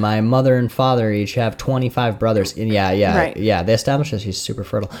 children, and my mother and father each have 25 brothers. And yeah. Right. Yeah, they established that she's super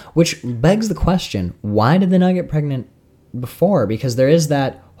fertile. Which begs the question, why did they not get pregnant before? Because there is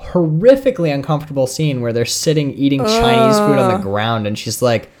that horrifically uncomfortable scene where they're sitting eating Chinese food on the ground, and she's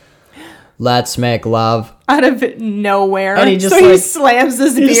like, let's make love. Out of nowhere. And he just he slams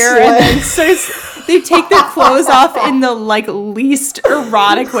his beer and then starts, they take their clothes off in the least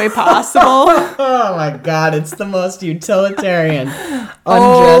erotic way possible. Oh my god, it's the most utilitarian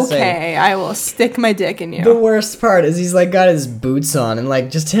undressing. Okay, I will stick my dick in you. The worst part is he's got his boots on,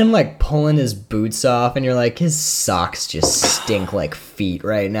 and just him pulling his boots off, and you're like, his socks just stink like feet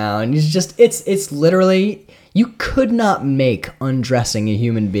right now, and he's just it's literally, you could not make undressing a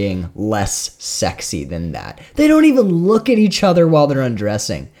human being less sexy than that. They don't even look at each other while they're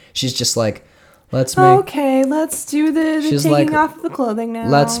undressing. She's just like, let's do the taking off of the clothing now.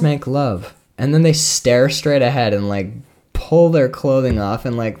 Let's make love. And then they stare straight ahead and pull their clothing off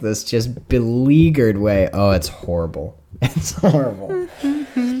in this just beleaguered way. Oh, it's horrible. It's horrible.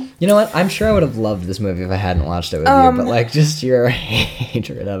 You know what? I'm sure I would have loved this movie if I hadn't watched it with you, but just your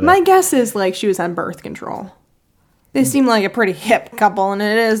hatred of it. My guess is she was on birth control. They seem like a pretty hip couple, and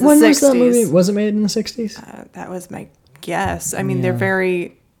it is the 60s. When was that movie? Was it made in the 60s? That was my guess. I mean, their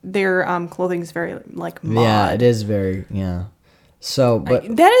clothing's very mod. Yeah, it is very, yeah. So,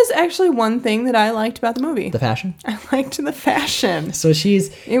 but that is actually one thing that I liked about the movie. The fashion? I liked the fashion. So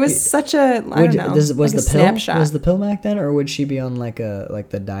it was such a, I don't know, was the pill? Snapshot. Was the pill back then, or would she be on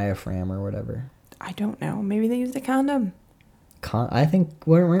the diaphragm or whatever? I don't know. Maybe they used a condom. I think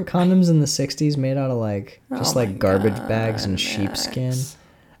weren't condoms in the 60s made out of garbage bags and sheepskin?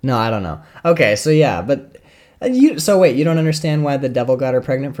 No, I don't know. Okay, so yeah, but you don't understand why the devil got her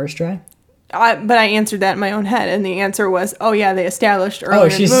pregnant first try? But I answered that in my own head, and the answer was, oh yeah, they established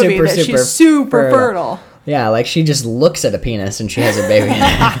earlier in the movie that she's super fertile. Yeah, she just looks at a penis and she has a baby in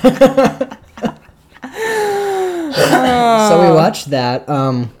it. So we watched that.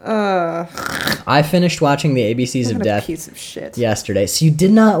 I finished watching the ABCs of Death. Piece of shit. Yesterday. So you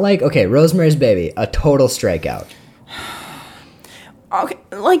did not Rosemary's Baby, a total strikeout. Okay,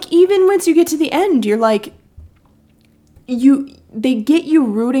 even once you get to the end, you're they get you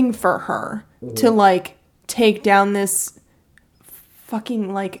rooting for her to take down this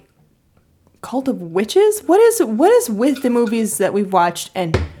fucking like cult of witches? What is with the movies that we've watched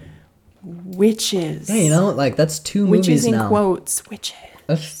and witches? Yeah, you know, like that's two movies now. Witches in quotes, witches.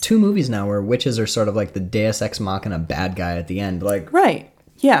 That's two movies now where witches are sort of like the Deus Ex Machina bad guy at the end. Like, right.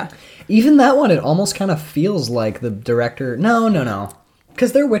 Yeah. Even that one, it almost kind of feels like the director. No.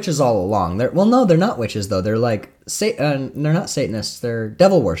 Because they're witches all along. They're not witches, though. They're like, they're not Satanists. They're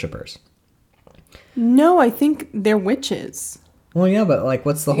devil worshippers. No, I think they're witches. Well, yeah, but like,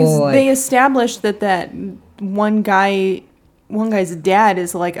 what's the whole, like... They established that one guy's dad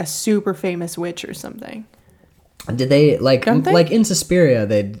is like a super famous witch or something. Did they, like in Suspiria,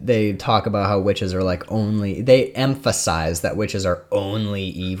 they talk about how witches are like they emphasize that witches are only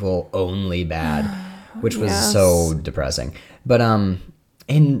evil, only bad, which was so depressing. But,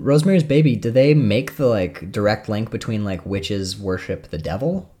 in Rosemary's Baby, do they make the, like, direct link between, like, witches worship the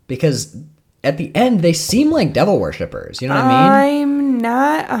devil? Because at the end, they seem like devil worshippers, you know what I mean? I'm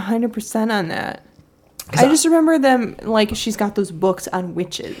not 100% on that. I just remember them, like, she's got those books on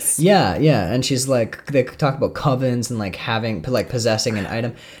witches. Yeah, and she's like, they talk about covens and, like, possessing an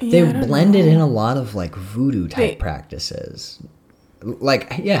item. They blended in a lot of, like, voodoo type practices.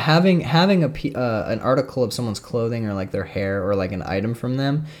 Like, yeah, having an article of someone's clothing or, like, their hair or, like, an item from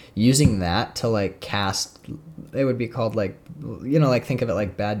them, using that to, like, cast, it would be called, like, you know, like, think of it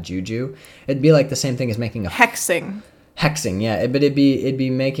like bad juju. It'd be like the same thing as making a... Hexing, yeah, but it'd be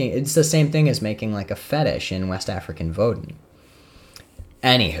making... It's the same thing as making, like, a fetish in West African voodoo.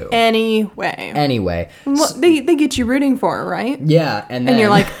 Anyway. Well, they get you rooting for her, right? Yeah, and then... And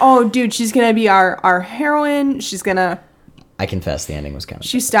you're like, oh, dude, she's gonna be our heroine. She's gonna... I confess the ending was kind of...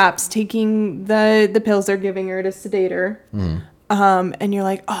 She stops taking the pills they're giving her to sedate her. And you're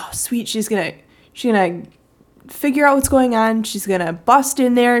like, oh, sweet. She's gonna figure out what's going on. She's gonna bust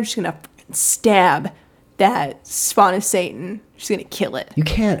in there. And she's gonna stab that spawn of Satan. She's gonna kill it. You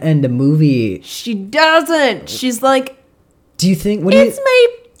can't end a movie... She doesn't. She's like... Do you think... It's my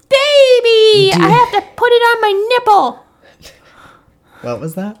baby! I have to put it on my nipple. What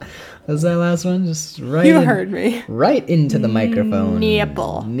was that? What was that last one? Just right... You heard me. Right into the microphone.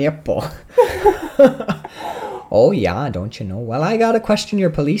 Nipple. Oh, yeah, don't you know? Well, I gotta question your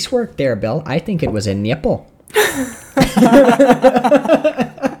police work there, Bill. I think it was a nipple.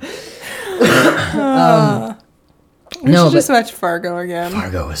 We should just watch Fargo again.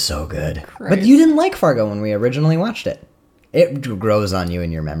 Fargo was so good. Christ. But you didn't like Fargo when we originally watched it. It grows on you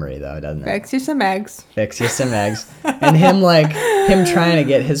in your memory, though, doesn't it? Fix you some eggs. And him trying to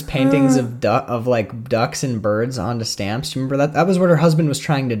get his paintings of ducks and birds onto stamps. Do you remember that? That was what her husband was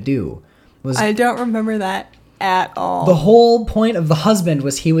trying to do. I don't remember that at all. The whole point of the husband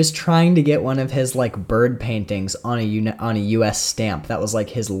was he was trying to get one of his, like, bird paintings on a U.S. stamp. That was, like,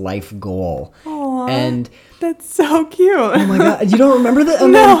 his life goal. Aww, and that's so cute. Oh my God, you don't remember that?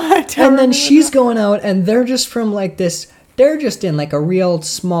 I don't. And then she's going out, and they're just from, like, this... They're just in, like, a real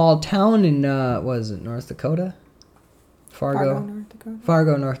small town in, was it North Dakota? Fargo,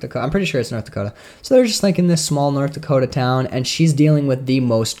 North Dakota. I'm pretty sure it's North Dakota. So they're just, like, in this small North Dakota town, and she's dealing with the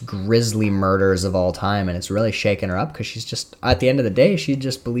most grisly murders of all time, and it's really shaking her up, because she's just, at the end of the day, she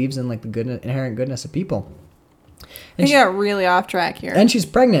just believes in, like, the inherent goodness of people. And I got really off track here. And she's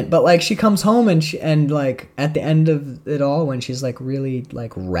pregnant, but, like, she comes home and like at the end of it all, when she's, like, really,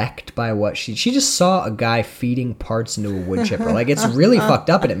 like, wrecked by what she just saw a guy feeding parts into a wood chipper. Like, it's really fucked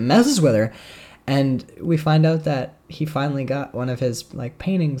up, and it messes with her. And we find out that he finally got one of his, like,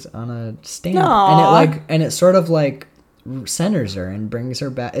 paintings on a stamp. Aww. And it sort of, like, centers her and brings her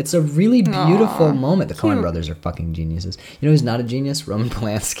back. It's a really beautiful moment. The Coen brothers are fucking geniuses. You know who's not a genius? Roman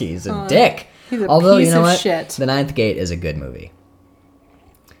Polanski. He's a dick. He's a piece of shit. The Ninth Gate is a good movie.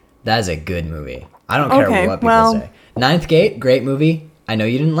 That is a good movie. I don't care what people say. Ninth Gate, great movie. I know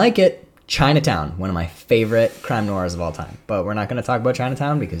you didn't like it. Chinatown, one of my favorite crime noirs of all time. But we're not going to talk about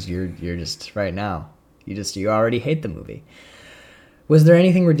Chinatown because you're just right now. You already hate the movie. Was there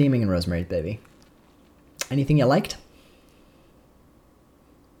anything redeeming in Rosemary's Baby? Anything you liked?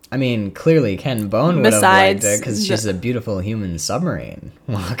 I mean, clearly Ken Bone would have liked it because she's a beautiful human submarine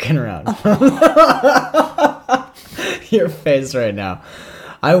walking around. Your face right now.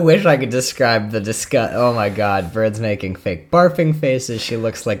 I wish I could describe the disgust. Oh my God, Bird's making fake barfing faces. She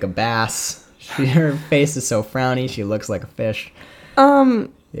looks like a bass. Her face is so frowny. She looks like a fish.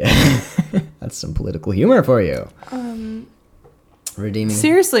 Yeah, that's some political humor for you. Redeeming.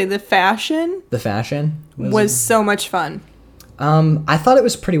 Seriously, the fashion was so much fun. I thought it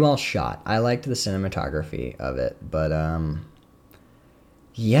was pretty well shot. I liked the cinematography of it, but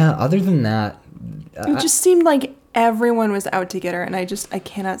yeah, other than that, it just seemed like everyone was out to get her, and I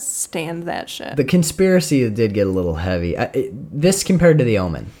cannot stand that shit. The conspiracy did get a little heavy. This compared to The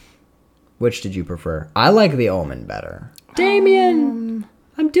Omen. Which did you prefer? I like The Omen better. Damien!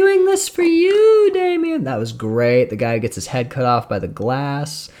 I'm doing this for you, Damien. That was great. The guy gets his head cut off by the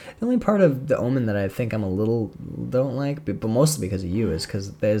glass. The only part of The Omen that I think I'm a little don't like, but mostly because of you, is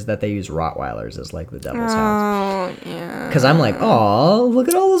that they use Rottweilers as like the devil's house. Oh, yeah. Because I'm like, oh, look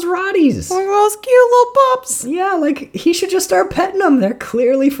at all those Rotties. Look at those cute little pups. Yeah, like, he should just start petting them. They're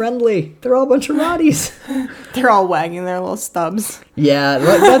clearly friendly. They're all a bunch of Rotties. They're all wagging their little stubs. Yeah,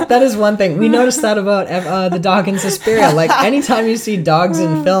 that is one thing. We noticed that about the dog in Suspiria. Like, anytime you see dogs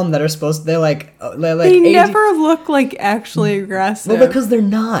in film that are supposed to, they're like they never look like actually aggressive. Well, because they're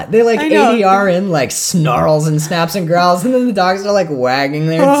not. They like ADR in like snarls and snaps and growls, and then the dogs are like wagging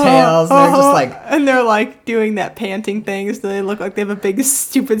their tails. And they're just like, and they're like doing that panting thing, so they look like they have a big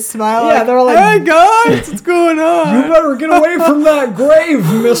stupid smile. Yeah, like, they're like, hey guys, what's going on? You better get away from that grave,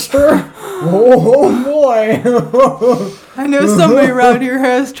 mister. Oh boy. I know somebody around here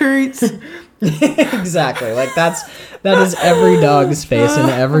has treats. Exactly. Like that is every dog's face in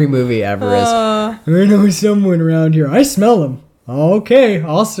every movie ever is. I know someone around here. I smell him. Okay,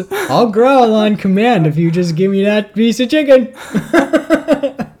 I'll growl on command if you just give me that piece of chicken.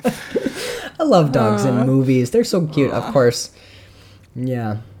 I love dogs in movies. They're so cute, of course.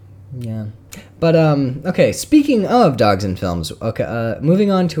 Yeah. But okay, speaking of dogs in films, okay,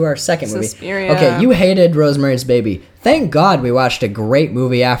 moving on to our second movie. Suspiria. Okay, you hated Rosemary's Baby. Thank God we watched a great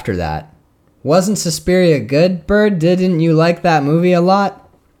movie after that. Wasn't Suspiria good, Bird? Didn't you like that movie a lot?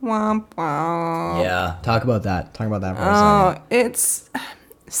 Womp womp. Yeah, talk about that. Talk about that for a second. It's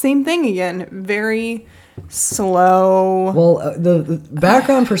same thing again. Very slow. Well, the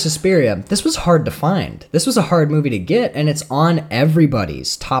background for Suspiria, this was hard to find. This was a hard movie to get, and it's on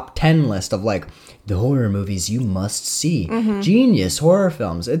everybody's top 10 list of like the horror movies you must see. Mm-hmm. Genius horror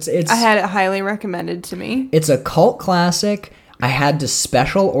films. It's I had it highly recommended to me. It's a cult classic. I had to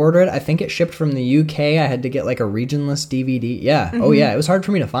special order it. I think it shipped from the UK. I had to get like a regionless DVD. Yeah. Mm-hmm. Oh yeah, it was hard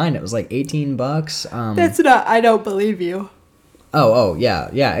for me to find. It was like $18. That's not. I don't believe you. Oh yeah.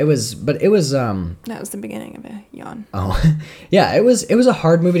 It was, but it was. That was the beginning of a yawn. Oh, yeah. It was a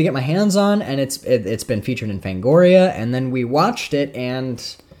hard movie to get my hands on, and it's been featured in Fangoria, and then we watched it, and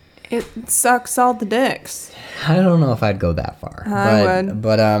it sucks all the dicks. I don't know if I'd go that far. I would.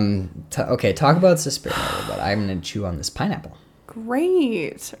 But okay. Talk about Suspiria, but I'm gonna chew on this pineapple.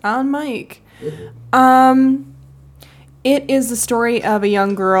 Great. On mic. It is the story of a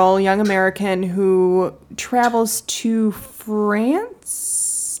young girl, young American, who travels to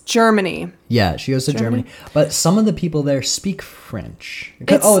Germany. Yeah, she goes to Germany. But some of the people there speak French.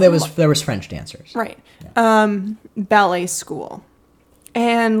 There was French dancers. Right. Yeah. Ballet school.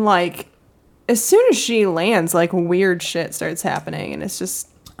 And like as soon as she lands, like weird shit starts happening, and it's just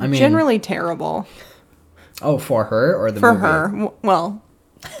generally terrible. Oh, for her or the movie? For her. Well,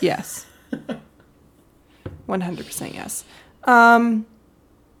 yes. 100% yes.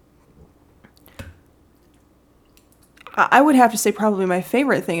 I would have to say probably my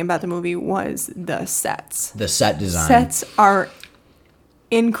favorite thing about the movie was the sets. The set design. Sets are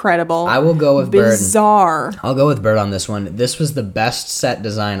incredible. I will go with bizarre. Bird. I'll go with Bird on this one. This was the best set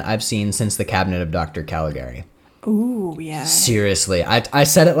design I've seen since The Cabinet of Dr. Caligari. Ooh, yeah. Seriously. I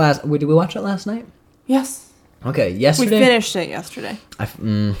said it did we watch it last night? Yes. Okay, yesterday. We finished it yesterday.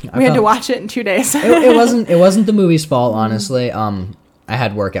 We had to watch it in 2 days. it wasn't the movie's fault, honestly. I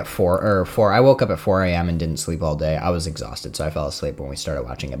had work at 4. I woke up at 4 a.m. and didn't sleep all day. I was exhausted, so I fell asleep when we started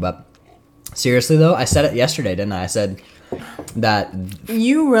watching it. But seriously, though, I said it yesterday, didn't I? I said that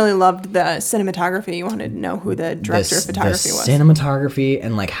you really loved the cinematography. You wanted to know who the director of photography was. Cinematography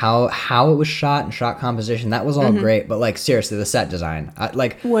and like how it was shot and shot composition. That was all great. But like seriously, the set design,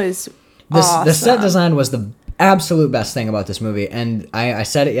 was awesome. The set design was the absolute best thing about this movie, and I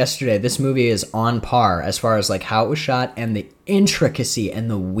said it yesterday, this movie is on par as far as like how it was shot, and the intricacy and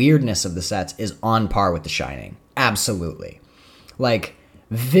the weirdness of the sets is on par with The Shining. Absolutely. Like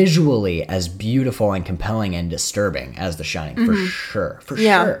visually as beautiful and compelling and disturbing as The Shining, for sure.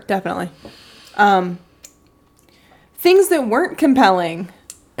 Yeah, definitely. Things that weren't compelling.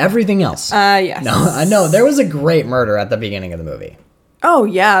 Everything else. Yes. No, I know there was a great murder at the beginning of the movie. Oh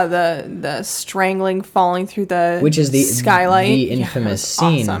yeah, the strangling falling through the skylight. The infamous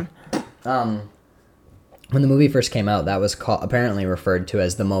scene. Awesome. When the movie first came out, that was apparently referred to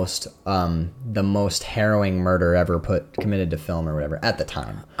as the most harrowing murder ever committed to film or whatever at the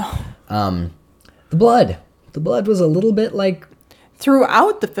time. Oh. The blood was a little bit like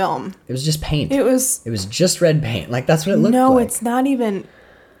throughout the film. It was just paint. It was just red paint. Like that's what it looked like. No, it's not even.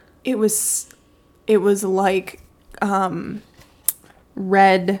 It was like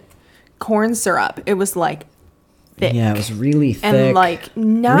red corn syrup. It was like thick. Yeah, it was really thick. And like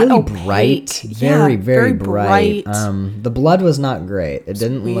not really opaque. bright. Very, very bright. The blood was not great. It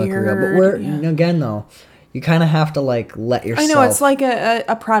didn't look real. But again though, you kind of have to like let yourself. I know, it's like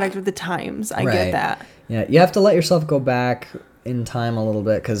a product of the times. I get that. Yeah, you have to let yourself go back in time a little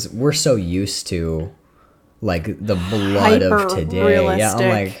bit because we're so used to like the blood of today. Realistic. Yeah, I'm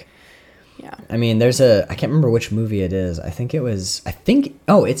like. Yeah. I mean, I can't remember which movie it is. It's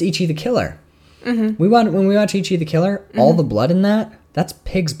Ichi the Killer. Mm-hmm. When we watch Ichi the Killer, all the blood in that's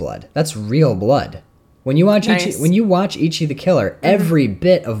pig's blood. That's real blood. When you watch Ichi the Killer, every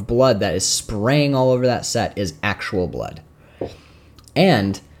bit of blood that is spraying all over that set is actual blood.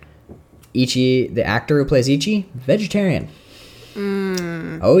 And Ichi, the actor who plays Ichi, vegetarian.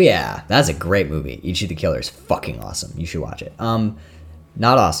 Oh yeah, that's a great movie. Ichi the Killer is fucking awesome. You should watch it.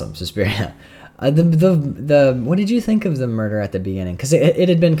 Not awesome, Suspiria. What did you think of the murder at the beginning? Because it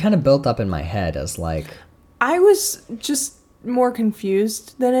had been kind of built up in my head as like... I was just more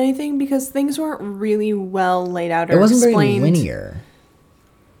confused than anything because things weren't really well laid out or explained. It wasn't very linear.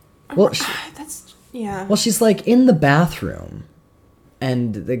 Well, yeah. Well, she's like in the bathroom,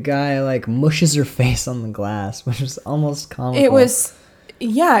 and the guy like mushes her face on the glass, which was almost comical. It was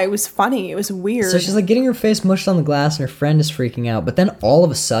funny. It was weird. So she's like getting her face mushed on the glass, and her friend is freaking out. But then all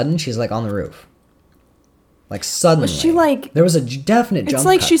of a sudden, she's like on the roof. Like suddenly, she like there was a definite jump. It's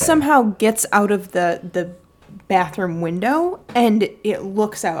like she there. somehow gets out of the bathroom window and it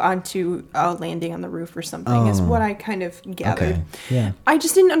looks out onto a landing on the roof or something. Is what I kind of gathered. Okay. Yeah. I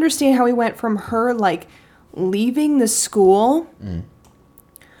just didn't understand how we went from her like leaving the school,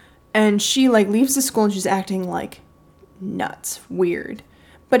 and she like leaves the school and she's acting like nuts, weird.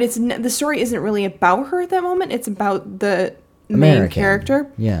 But the story isn't really about her at that moment. It's about the main character.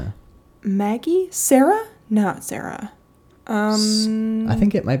 Yeah. Maggie? Sarah? Not Sarah. I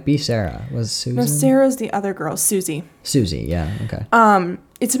think it might be Sarah. Was Susan? No, Sarah's the other girl. Susie. Susie, yeah, okay.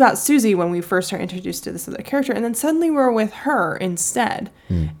 It's about Susie when we first are introduced to this other character, and then suddenly we're with her instead.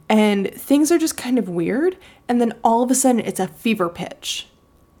 And things are just kind of weird, and then all of a sudden it's a fever pitch.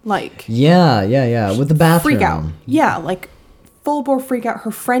 Like... Yeah, with the bathroom. Freak out. Yeah, like full-bore freak out.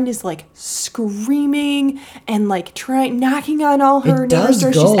 Her friend is like screaming and like knocking on all her neighbors'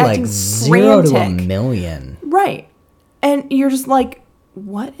 doors. She's acting 0 to 1,000,000. Right. And you're just like,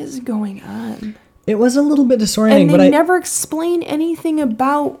 what is going on? It was a little bit disorienting, but they never explain anything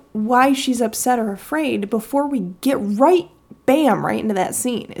about why she's upset or afraid before we get right into that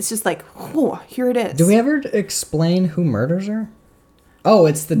scene. It's just like, whoa, here it is. Do we ever explain who murders her? Oh,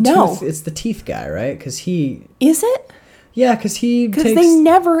 it's the teeth guy, right? Because he... Is it? Yeah, because they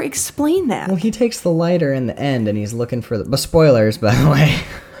never explain that. Well, he takes the lighter in the end, and he's looking for the... spoilers, by the way.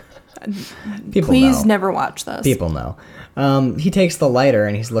 Please never watch this. People know. He takes the lighter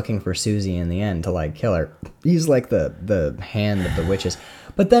and he's looking for Susie in the end to like kill her. He's like the hand of the witches.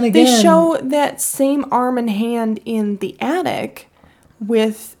 But then again, they show that same arm and hand in the attic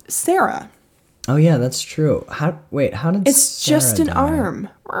with Sarah. Oh yeah, that's true. How did it's Sarah just an die? arm.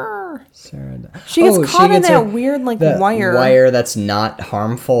 Sarah died. She gets caught in that weird like wire that's not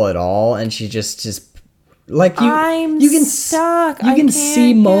harmful at all, and she just like you can stuck. You can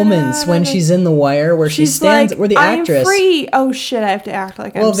see moments when she's in the wire where she stands, like, where the actress. I'm free. Oh shit! I have to act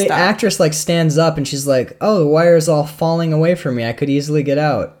like I'm stuck. Well, the actress like stands up and she's like, "Oh, the wire is all falling away from me. I could easily get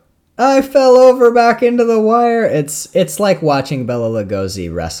out. I fell over back into the wire." It's like watching Bela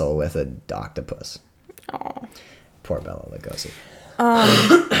Lugosi wrestle with a octopus. Oh, poor Bela Lugosi.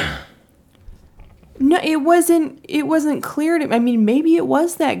 No, it wasn't clear to. I mean, maybe it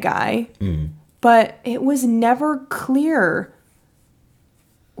was that guy. But it was never clear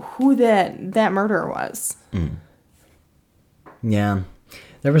who that murderer was. Yeah.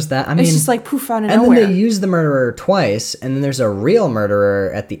 There was that. I mean, it's just like poof out of nowhere. And then they use the murderer twice, and then there's a real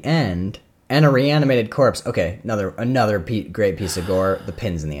murderer at the end, and a reanimated corpse. Okay, another great piece of gore. The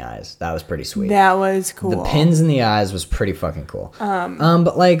pins in the eyes. That was pretty sweet. That was cool. The pins in the eyes was pretty fucking cool.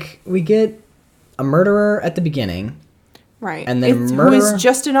 But like we get a murderer at the beginning. Right. And then who is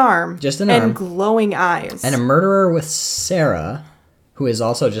just an arm. And glowing eyes. And a murderer with Sarah, who is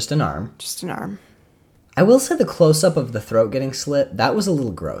also just an arm. Just an arm. I will say the close-up of the throat getting slit, that was a little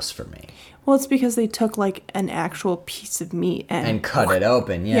gross for me. Well, it's because they took, like, an actual piece of meat and cut it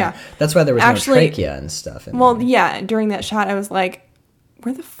open, yeah. That's why there was no trachea and stuff. During that shot, I was like,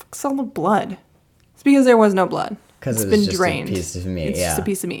 where the fuck's all the blood? It's because there was no blood. Because it was just drained. A piece of meat, It's just a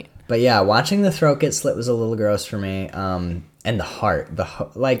piece of meat. But yeah, watching the throat get slit was a little gross for me. And the heart,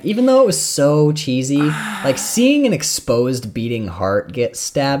 like, even though it was so cheesy, like seeing an exposed beating heart get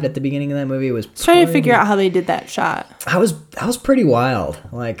stabbed at the beginning of that movie was trying to figure out how they did that shot. That was pretty wild.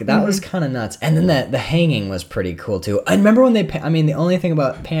 Like, that was kind of nuts. And then the hanging was pretty cool too. I remember when the only thing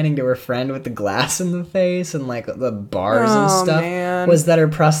about panning to her friend with the glass in the face and like the bars and stuff was that her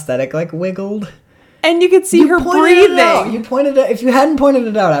prosthetic like wiggled. And you could see her breathing. You pointed it. If you hadn't pointed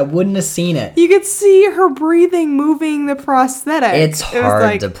it out, I wouldn't have seen it. You could see her breathing, moving the prosthetic. It's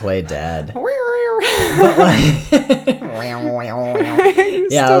hard to play dead. But like,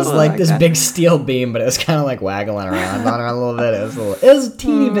 yeah, it was like this big steel beam, but it was kind of like waggling around on her a little bit. It was a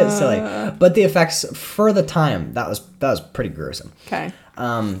teeny bit silly, but the effects for the time that was pretty gruesome. Okay.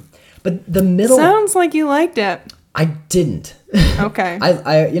 But the middle sounds like you liked it. I didn't. Okay.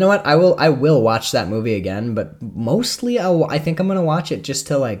 I you know what? I will watch that movie again, but mostly I think I'm gonna watch it just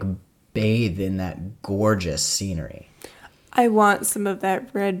to like bathe in that gorgeous scenery. I want some of that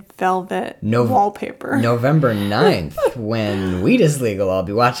red velvet wallpaper. November 9th, when Weed is Legal, I'll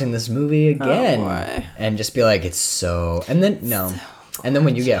be watching this movie again and just be like, it's so. And then And then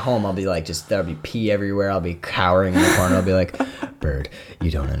when you get home, I'll be like, there'll be pee everywhere. I'll be cowering in the corner. I'll be like, Bird,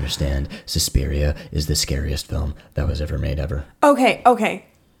 you don't understand. Suspiria is the scariest film that was ever made ever. Okay.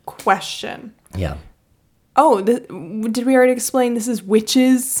 Question. Yeah. Oh, did we already explain this is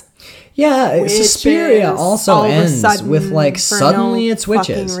witches? Yeah, Suspiria also ends with like suddenly it's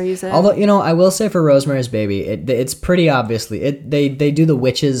witches. Although, I will say for Rosemary's Baby, it's pretty obviously they do the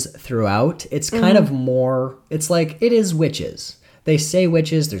witches throughout. It's kind of more. It's like it is witches. They say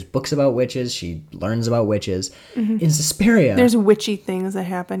witches. There's books about witches. She learns about witches. In Suspiria, there's witchy things that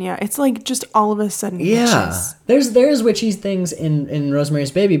happen. Yeah, it's like just all of a sudden. Yeah, witches. there's witchy things in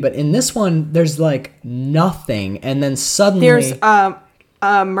Rosemary's Baby, but in this one, there's like nothing, and then suddenly there's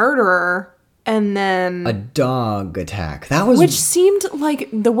a murderer, and then a dog attack. Which seemed like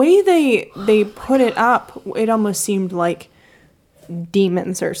the way they put it up. It almost seemed like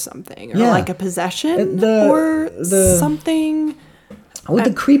demons or something, or like a possession or something. With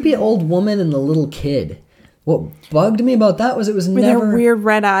the creepy old woman and the little kid. What bugged me about that was it was never... their weird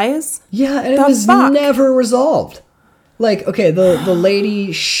red eyes? Yeah, and it was never resolved. Like, okay, the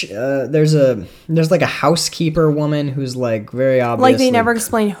lady... there's like a housekeeper woman who's like very obviously... Like they never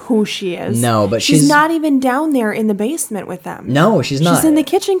explain who she is. No, but she's not even down there in the basement with them. No, she's not. She's in the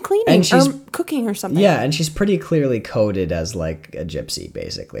kitchen cleaning or cooking or something. Yeah, and she's pretty clearly coded as like a gypsy,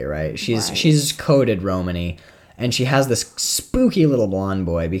 basically, right? She's coded Romany. And she has this spooky little blonde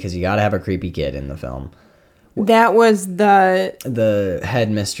boy because you gotta have a creepy kid in the film. That was the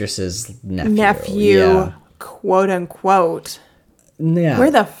headmistress's nephew. Yeah. Quote unquote. Yeah. Where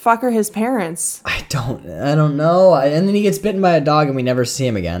the fuck are his parents? I don't know. And then he gets bitten by a dog and we never see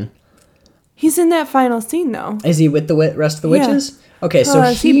him again. He's in that final scene though. Is he with the rest of the witches? Okay, so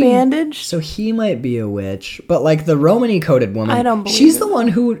is he bandaged? So he might be a witch, but like the Romany coded woman, I don't believe she's the one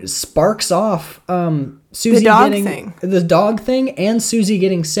who sparks off Susie the dog thing and Susie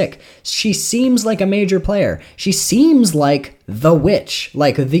getting sick. She seems like a major player. She seems like the witch,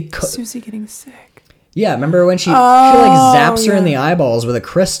 like Susie getting sick. Yeah, remember when she like zaps her in the eyeballs with a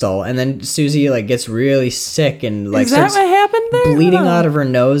crystal, and then Susie like gets really sick and like starts what happened there? Bleeding out of her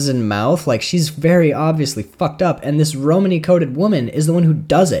nose and mouth. Like she's very obviously fucked up, and this Romany coded woman is the one who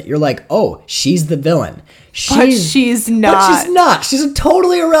does it. You're like, oh, she's the villain. But she's not. But she's not. She's a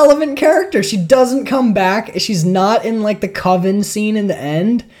totally irrelevant character. She doesn't come back. She's not in like the coven scene in the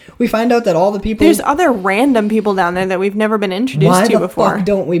end. We find out that all the people... There's other random people down there that we've never been introduced to before. Why the fuck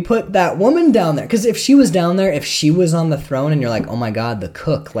don't we put that woman down there? Because if she was down there, if she was on the throne and you're like, oh my god, the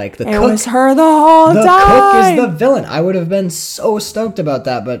cook. Like the cook... It was her the whole time. The cook is the villain. I would have been so stoked about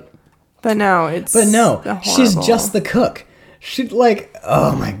that, but... But no, she's just the cook. She like,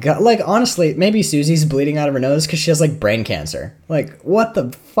 oh my god. Like, honestly, maybe Susie's bleeding out of her nose because she has like brain cancer. Like, what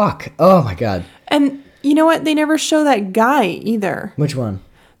the fuck? Oh my god. And you know what? They never show that guy either. Which one?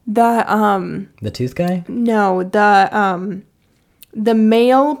 The tooth guy? No, the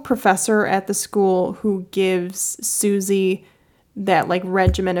male professor at the school who gives Susie that like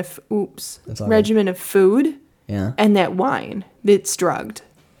regimen of food. Yeah. And that wine that's drugged.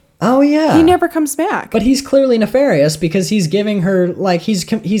 Oh yeah. He never comes back. But he's clearly nefarious because he's giving her like he's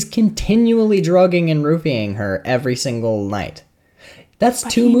continually drugging and roofing her every single night. That's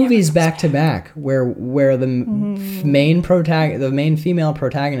two movies back to back where the main female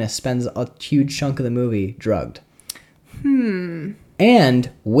protagonist spends a huge chunk of the movie drugged.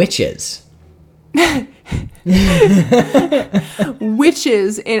 And witches.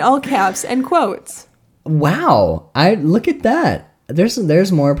 Witches in all caps and quotes. Wow. Look at that.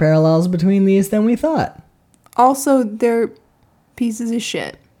 There's more parallels between these than we thought. Also, they're pieces of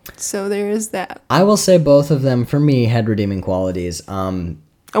shit. So there is that. I will say both of them, for me, had redeeming qualities. And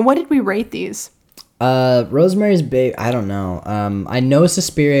what did we rate these? Rosemary's Baby, I don't know. I know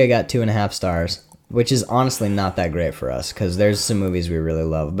Suspiria got 2.5 stars, which is honestly not that great for us, because there's some movies we really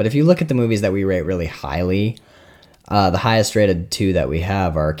love. But if you look at the movies that we rate really highly, the highest rated 2 that we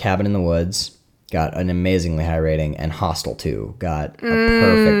have are Cabin in the Woods, got an amazingly high rating, and Hostel 2 got a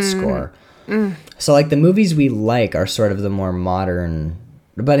perfect score. So, like, the movies we like are sort of the more modern...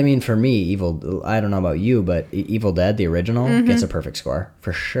 But, I mean, for me, I don't know about you, but Evil Dead, the original, gets a perfect score,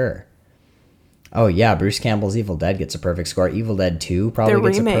 for sure. Oh, yeah, Bruce Campbell's Evil Dead gets a perfect score. Evil Dead 2 probably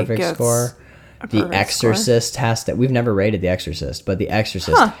gets a perfect score. The Exorcist has to... We've never rated The Exorcist, but The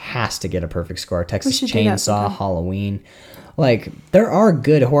Exorcist has to get a perfect score. Texas Chainsaw, Halloween... Like, there are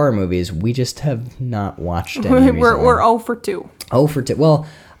good horror movies. We just have not watched any recently. We're 0 for 2. 0 for 2. Well,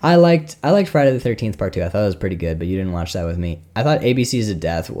 I liked Friday the 13th Part 2. I thought it was pretty good, but you didn't watch that with me. I thought ABC's of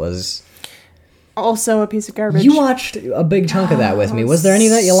Death was... also a piece of garbage. You watched a big chunk of that with me. Was there any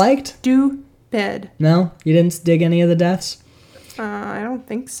that you liked? Stupid. No? You didn't dig any of the deaths? I don't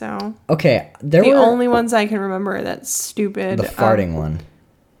think so. Okay. The only ones I can remember are that stupid... The farting one.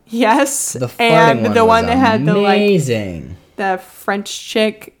 Yes. The farting one. The one that had the, like... amazing. The French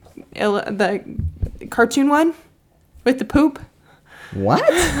chick, the cartoon one with the poop. What?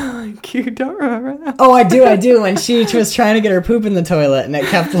 You don't remember that? Oh, I do. When she was trying to get her poop in the toilet and it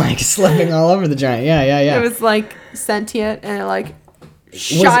kept like slipping all over the joint. Yeah. It was like sentient and it like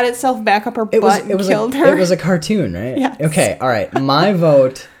shot itself back up her butt and killed her. It was a cartoon, right? Yeah. Okay, all right. My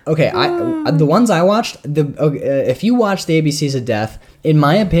vote. Okay, the ones I watched. If you watch the ABCs of Death, in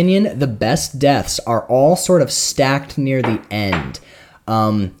my opinion, the best deaths are all sort of stacked near the end.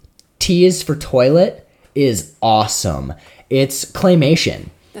 T is for Toilet is awesome. It's claymation.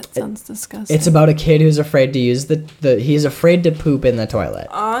 That sounds disgusting. It's about a kid who's afraid to use he's afraid to poop in the toilet.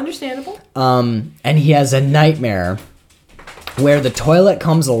 Understandable. And he has a nightmare where the toilet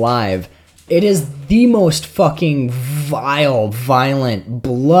comes alive. It is the most fucking vile, violent,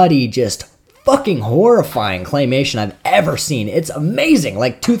 bloody, just fucking horrifying claymation I've ever seen. It's amazing.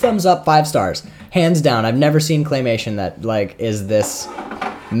 Like 2 thumbs up, 5 stars. Hands down. I've never seen claymation that like is this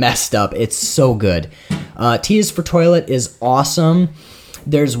messed up. It's so good. T is for Toilet is awesome.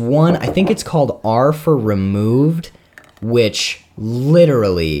 There's one, I think it's called R for Removed, which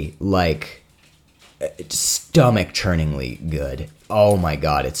literally like stomach churningly good. Oh my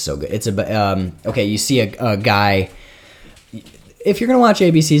god, it's so good. It's okay, you see a guy. If you're gonna watch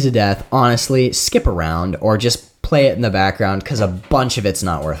ABCs of Death, honestly, skip around or just play it in the background because a bunch of it's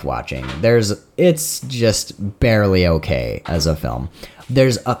not worth watching. It's just barely okay as a film.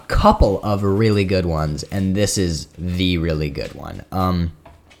 There's a couple of really good ones, and this is the really good one.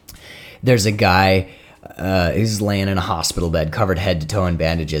 There's a guy who's laying in a hospital bed, covered head to toe in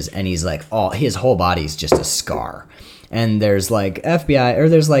bandages, and he's like, his whole body's just a scar. And there's like FBI, or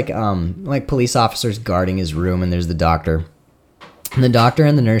there's like police officers guarding his room, and there's the doctor. And the doctor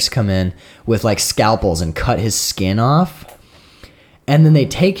and the nurse come in with like scalpels and cut his skin off. And then they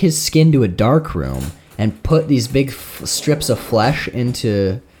take his skin to a dark room and put these big strips of flesh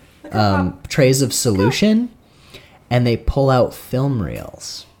into trays of solution, and they pull out film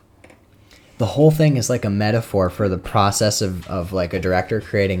reels. The whole thing is like a metaphor for the process of like a director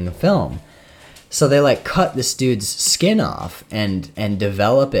creating a film. So they like cut this dude's skin off and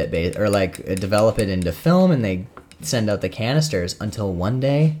develop it develop it into film, and they send out the canisters until one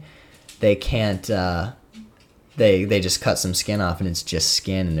day they can't they just cut some skin off and it's just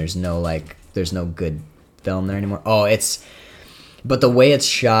skin, and there's no good film there anymore. But the way it's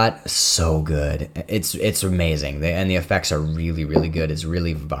shot, so good. It's amazing. And the effects are really, really good. It's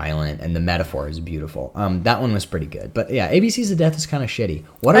really violent, and the metaphor is beautiful. That one was pretty good. But yeah, ABC's of Death is kind of shitty.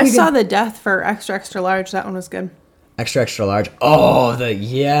 I saw the death for Extra Extra Large. That one was good. Extra Extra Large. Oh,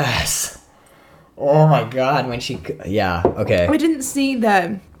 yes. Oh my god, when she... Yeah, okay. I didn't see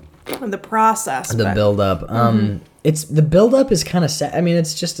the process. The build-up. It's the build-up is kind of sad. I mean,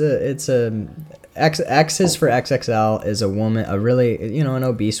 it's just X is for XXL is a woman, a really, an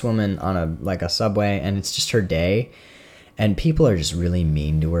obese woman on a subway, and it's just her day, and people are just really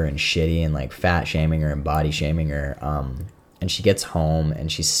mean to her and shitty and like fat shaming her and body shaming her. And she gets home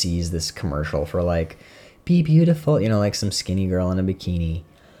and she sees this commercial for like, be beautiful, like some skinny girl in a bikini,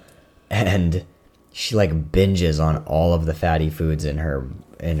 and she like binges on all of the fatty foods in her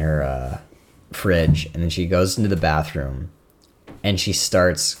fridge, and then she goes into the bathroom and she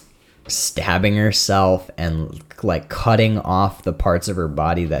starts stabbing herself and like cutting off the parts of her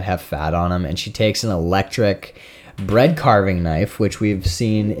body that have fat on them, and she takes an electric bread carving knife, which we've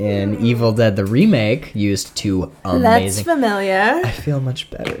seen in Evil Dead the remake, used to amazing. That's familiar. I feel much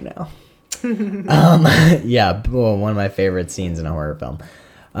better now. Yeah, well, one of my favorite scenes in a horror film.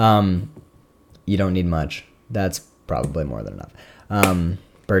 You don't need much. That's probably more than enough.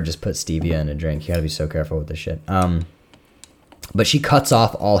 Bird just put stevia in a drink. You gotta be so careful with this shit. But she cuts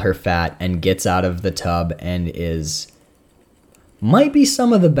off all her fat and gets out of the tub and might be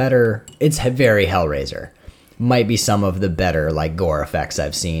some of the better. It's very Hellraiser. Might be some of the better like gore effects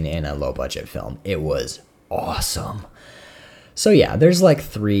I've seen in a low budget film. It was awesome. So yeah, there's like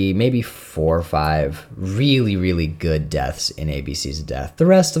 3, maybe 4 or 5 really, really good deaths in ABC's Death. The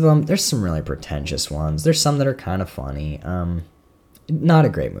rest of them, there's some really pretentious ones. There's some that are kind of funny. Not a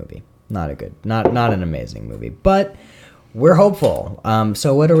great movie. Not an amazing movie. But we're hopeful.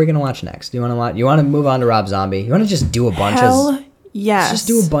 So what are we gonna watch next? You want to move on to Rob Zombie? You want to just do a bunch of? Yes. Just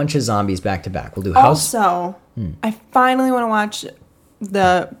do a bunch of zombies back to back. We'll do House. Also, I finally want to watch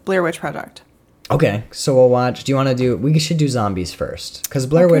the Blair Witch Project. Okay, so we'll watch. We should do zombies first, because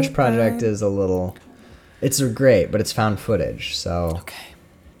Blair Witch Project is it's great, but it's found footage. So okay.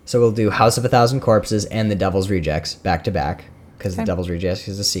 So we'll do House of a Thousand Corpses and The Devil's Rejects back to back, because The Devil's Rejects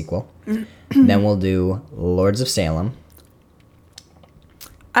is a sequel. Then we'll do Lords of Salem.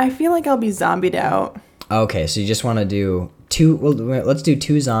 I feel like I'll be zombied out. Okay, so you just want to do 2. Let's do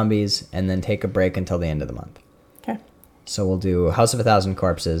 2 zombies and then take a break until the end of the month. Okay. So we'll do House of a Thousand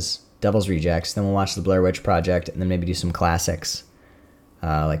Corpses, Devil's Rejects, then we'll watch The Blair Witch Project, and then maybe do some classics,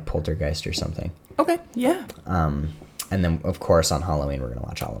 like Poltergeist or something. Okay, yeah. And then, of course, on Halloween, we're going to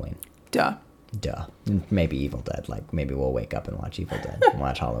watch Halloween. Duh. And maybe Evil Dead. Like, maybe we'll wake up and watch Evil Dead and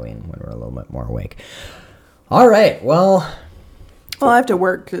watch Halloween when we're a little bit more awake. All right, well, I have to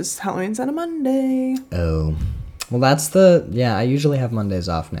work because Halloween's on a Monday. Oh. Well, I usually have Mondays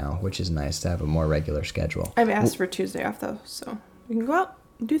off now, which is nice to have a more regular schedule. I've asked for Tuesday off, though, so we can go out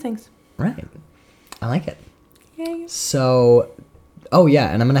and do things. Right. I like it. Yay. So, oh yeah,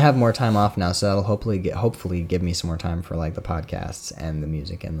 and I'm going to have more time off now, so that'll hopefully give me some more time for like the podcasts and the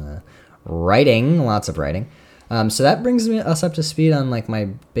music and the writing, lots of writing. So that brings us up to speed on like my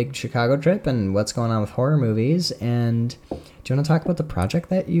big Chicago trip and what's going on with horror movies. And do you want to talk about the project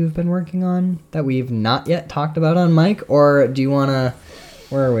that you've been working on that we've not yet talked about on mic, or do you want to?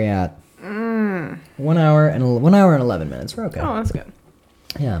 Where are we at? 1 hour and 11 minutes. We're okay. Oh, that's good.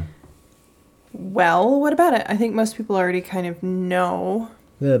 Yeah. Well, what about it? I think most people already kind of know.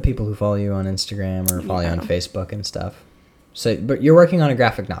 The people who follow you on Instagram or follow you on Facebook and stuff. So, but you're working on a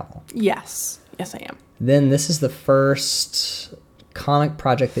graphic novel. Yes. Yes, I am. Then this is the first comic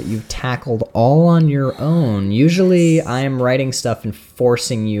project that you've tackled all on your own. Usually I am writing stuff and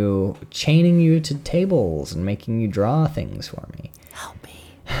chaining you to tables and making you draw things for me. Help me.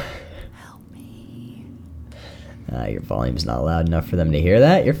 Help me. Your volume's not loud enough for them to hear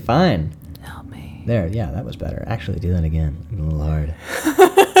that. You're fine. Help me. There, yeah, that was better. Actually, do that again. A little hard.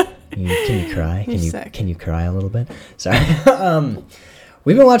 Can you cry? Can you cry a little bit? Sorry.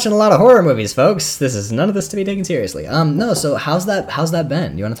 We've been watching a lot of horror movies, folks. This is none of this to be taken seriously. No, so how's that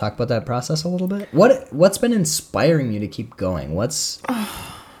been? You want to talk about that process a little bit? What's been inspiring you to keep going? Right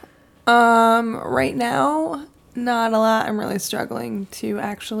now, not a lot. I'm really struggling to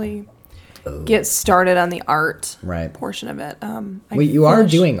actually get started on the art portion of it. You are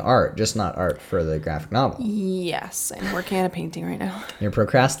doing art, just not art for the graphic novel. Yes, I'm working on a painting right now. You're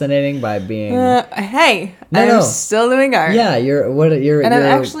procrastinating by being. I'm still doing art. Yeah, you're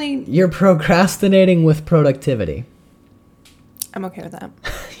procrastinating with productivity. I'm okay with that.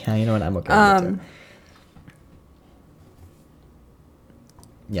 Yeah, you know what? I'm okay with it too.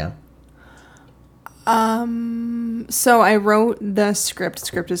 Yeah. So I wrote the script.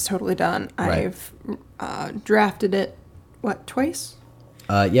 Script is totally done. Right. I've drafted it, twice?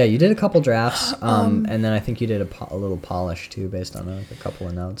 Yeah, you did a couple drafts, and then I think you did a little polish too, based on a couple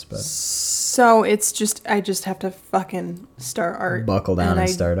of notes. But so it's just I just have to fucking start art. Buckle down and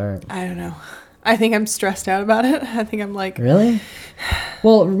start art. I don't know. I think I'm stressed out about it. I think I'm like really.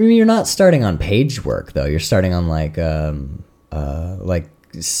 Well, you're not starting on page work though. You're starting on like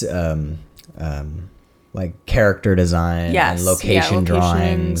character design and location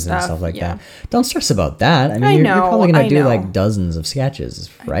drawings and stuff like that. Don't stress about that. I mean, you're probably going to do like dozens of sketches,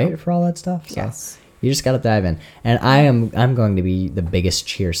 right? For all that stuff. So yes. You just got to dive in. And I'm going to be the biggest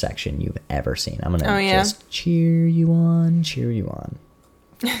cheer section you've ever seen. I'm going to just cheer you on.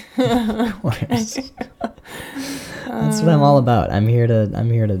 Of course. That's what I'm all about. I'm here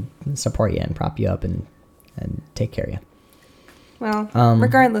to support you and prop you up and take care of you. Well,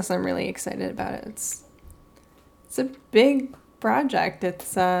 regardless, I'm really excited about it. It's a big project.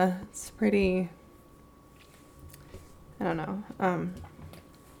 It's pretty. I don't know.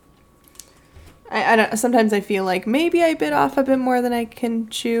 I don't. Sometimes I feel like maybe I bit off a bit more than I can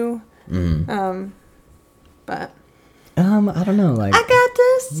chew. But I don't know. Like, I got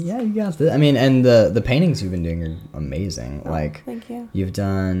this. Yeah, you got this. I mean, and the paintings you've been doing are amazing. Like, thank you. You've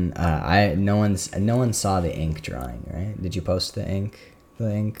done. No one saw the ink drawing, right? Did you post the ink?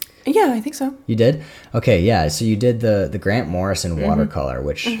 Yeah, I think so. You did? Okay, yeah. So you did the Grant Morrison watercolor,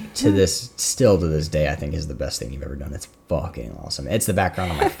 which to this day, I think is the best thing you've ever done. It's fucking awesome. It's the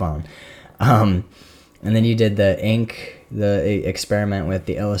background on my phone. And then you did the ink, the experiment with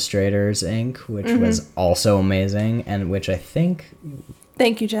the Illustrators ink, which was also amazing, and which I think...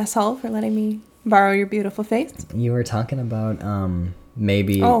 Thank you, Jess Hull, for letting me borrow your beautiful face. You were talking about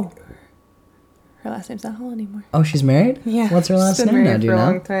maybe... Oh, her last name's not Hull anymore. Oh, she's married? Yeah. What's her last name now? Do you know? For a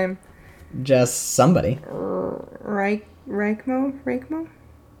long time. Just somebody. Reichmo?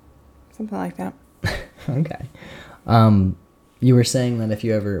 Something like that. Okay. You were saying that if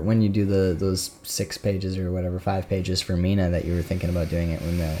you ever, when you do those 6 pages or whatever, 5 pages for Mina, that you were thinking about doing it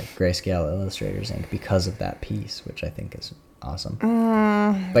in the Grayscale Illustrators ink because of that piece, which I think is awesome.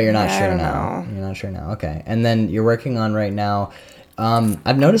 But you're not sure now. You're not sure now. Okay. And then you're working on right now.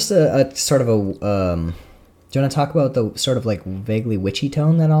 I've noticed a sort of a. Do you want to talk about the sort of like vaguely witchy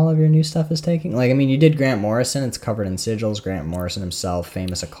tone that all of your new stuff is taking? Like, I mean, you did Grant Morrison. It's covered in sigils. Grant Morrison himself,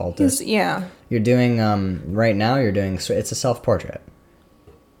 famous occultist. Yeah. You're doing, right now you're doing, it's a self-portrait.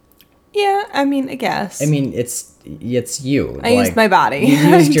 Yeah, I mean, I guess. I mean, it's you. I used my body. You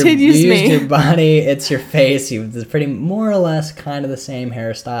used me. Your body. It's your face. It's pretty more or less kind of the same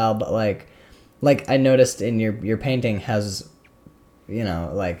hairstyle, but like I noticed in your painting has,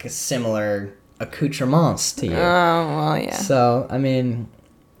 like similar accoutrements to you. Oh, well, yeah. So, I mean,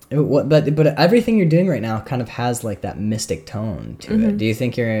 but everything you're doing right now kind of has like that mystic tone to it. Do you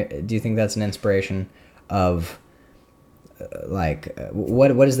think that's an inspiration of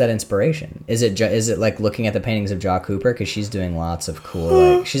what is that inspiration? Is it like looking at the paintings of Ja Cooper, because she's doing lots of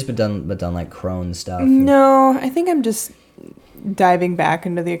cool like she's done like crone stuff? No, I think I'm just diving back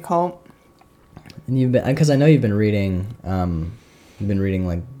into the occult. And because I know you've been reading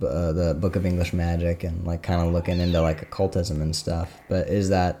like the Book of English Magic and like kind of looking into like occultism and stuff. But is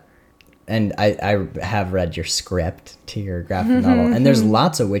that, and I have read your script to your graphic novel, and there's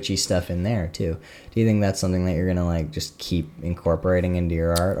lots of witchy stuff in there too. Do you think that's something that you're gonna like just keep incorporating into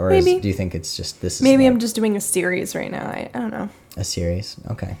your art, or do you think it's just this? Is maybe I'm just doing a series right now. I don't know. A series,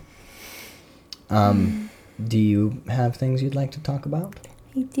 okay. Do you have things you'd like to talk about?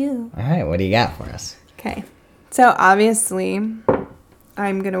 I do. All right, what do you got for us? Okay, so obviously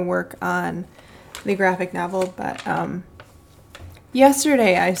I'm going to work on the graphic novel, but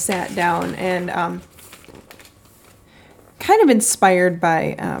yesterday I sat down and kind of inspired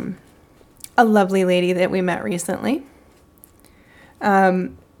by a lovely lady that we met recently.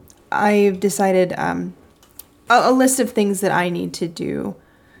 I've decided a list of things that I need to do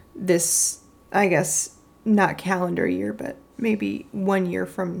this, I guess, not calendar year, but maybe 1 year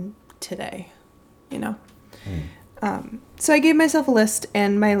from today, So I gave myself a list,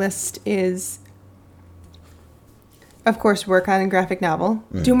 and my list is, of course, work on a graphic novel,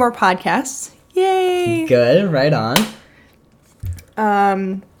 do more podcasts. Yay! Good, right on.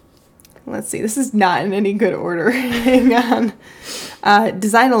 Let's see, this is not in any good order. Hang on.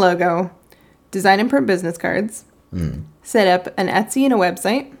 Design a logo, design and print business cards, set up an Etsy and a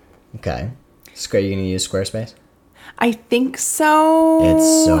website. Okay. You're going to use Squarespace? I think so.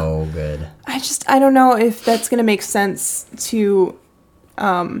 It's so good. I don't know if that's going to make sense to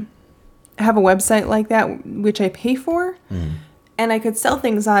have a website like that, which I pay for, and I could sell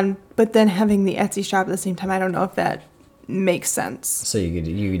things on, but then having the Etsy shop at the same time, I don't know if that makes sense. So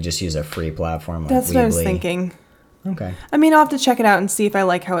you could just use a free platform like That's Weebly. What I was thinking. Okay. I mean, I'll have to check it out and see if I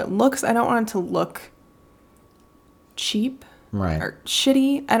like how it looks. I don't want it to look cheap. Right. Or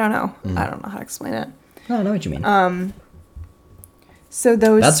shitty. I don't know. I don't know how to explain it. No, I know what you mean. So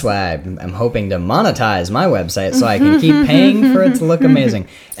that's why I'm hoping to monetize my website so I can keep paying for it to look amazing.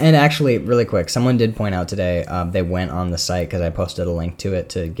 And actually, really quick, someone did point out today, they went on the site because I posted a link to it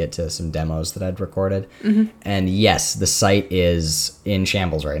to get to some demos that I'd recorded. And yes, the site is in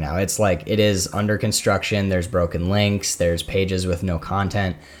shambles right now. It's like, it is under construction. There's broken links. There's pages with no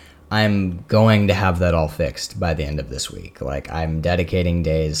content. I'm going to have that all fixed by the end of this week. Like, I'm dedicating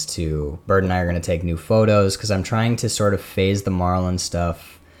days to... Bird and I are going to take new photos because I'm trying to sort of phase the Marlin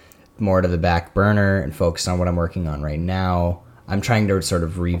stuff more to the back burner and focus on what I'm working on right now. I'm trying to sort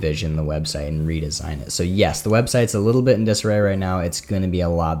of revision the website and redesign it. So yes, the website's a little bit in disarray right now. It's going to be a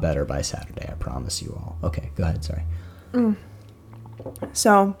lot better by Saturday, I promise you all. Okay, go ahead, sorry.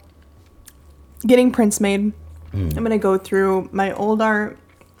 So, getting prints made I'm going to go through my old art.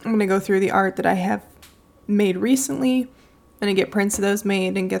 I'm going to go through the art that I have made recently. I'm going to get prints of those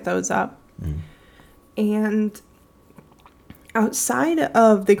made and get those up. And outside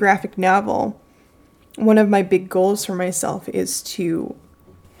of the graphic novel, one of my big goals for myself is to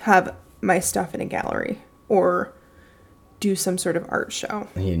have my stuff in a gallery or do some sort of art show.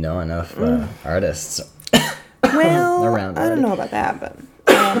 You know enough artists well, around. I don't know about that, but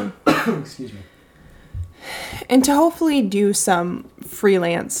excuse me. And to hopefully do some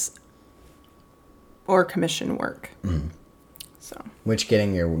freelance or commission work. So, which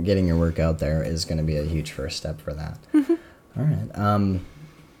getting your work out there is going to be a huge first step for that. All right.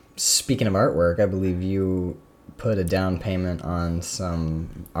 Speaking of artwork, I believe you put a down payment on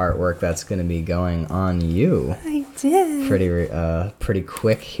some artwork that's going to be going on you. I did. Pretty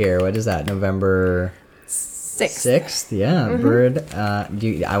quick here. What is that? November 6th? Yeah, Bird.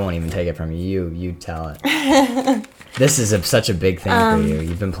 I won't even take it from you. You tell it. This is such a big thing for you.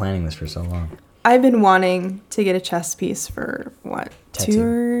 You've been planning this for so long. I've been wanting to get a chess piece for, Tattoo. 2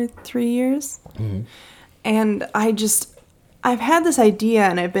 or 3 years? And I've had this idea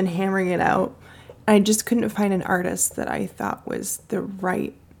and I've been hammering it out. I just couldn't find an artist that I thought was the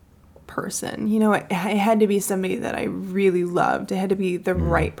right person. You know, it had to be somebody that I really loved. It had to be the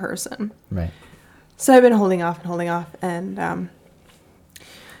right person. Right. So I've been holding off, and I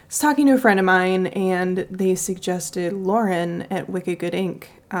was talking to a friend of mine, and they suggested Lauren at Wicked Good Ink.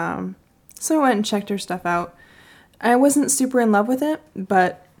 So I went and checked her stuff out. I wasn't super in love with it,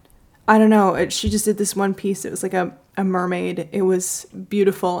 but I don't know. She just did this one piece. It was like a mermaid. It was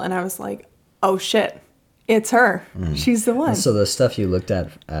beautiful, and I was like, oh shit, it's her. She's the one. So the stuff you looked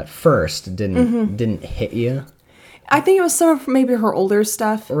at first didn't hit you? I think it was some of maybe her older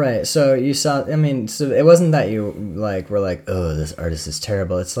stuff. Right. So you saw, so it wasn't that you were like, oh, this artist is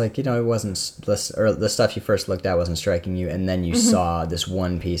terrible. It's like, it wasn't, or the stuff you first looked at wasn't striking you, and then you saw this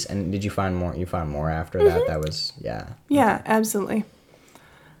one piece. And did you find more? You found more after that? That was, yeah. Yeah, absolutely.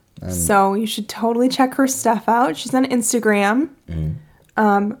 So you should totally check her stuff out. She's on Instagram.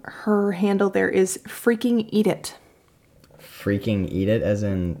 Her handle there is Freaking Eat It. Freaking Eat It, as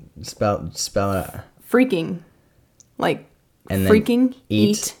in spell it. Freaking. Like, and freaking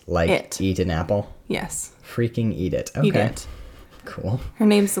eat like it. Eat an apple? Yes. Freaking eat it. Okay. Eat it. Cool. Her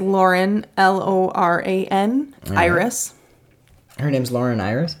name's Lauren, Loran, Iris. Her name's Lauren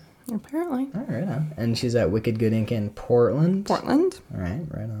Iris? Apparently. All right. And she's at Wicked Good Ink in Portland? All right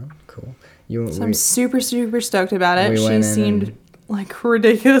on. Cool. I'm super, super stoked about it. She seemed like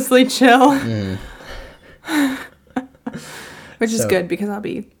ridiculously chill. Which is good because I'll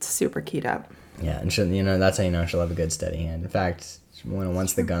be super keyed up. Yeah, and that's how you know she'll have a good steady hand. In fact,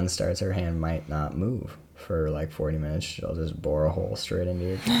 once the gun starts, her hand might not move for like 40 minutes. She'll just bore a hole straight into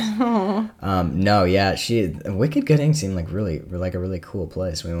your chest. Wicked Good Ink seemed like a really cool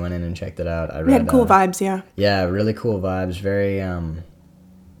place. We went in and checked it out. We had cool vibes, yeah. Yeah, really cool vibes. Very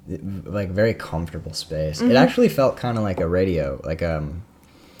very comfortable space. It actually felt kind of like a radio,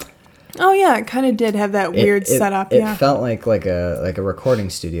 oh yeah, it kind of did have that weird setup. It felt like a recording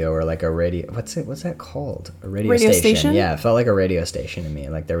studio or like a radio. What's that called? A radio station. Yeah, it felt like a radio station to me.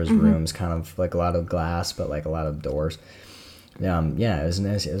 Like there was rooms, kind of like a lot of glass, but like a lot of doors. Yeah, it was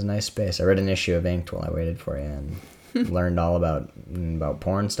nice. It was a nice space. I read an issue of Inked while I waited for you and learned all about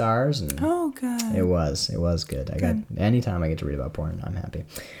porn stars. And oh, good. It was good. Anytime I get to read about porn, I'm happy.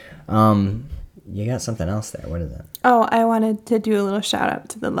 You got something else there. What is it? Oh, I wanted to do a little shout out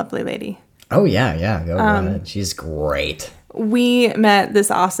to the lovely lady. Oh, yeah. Go ahead. She's great. We met this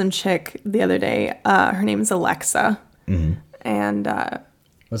awesome chick the other day. Her name is Alexa. And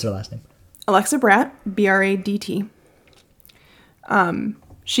what's her last name? Alexa Bradt, Bradt.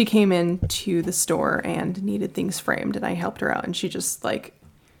 She came into the store and needed things framed, and I helped her out. And she's just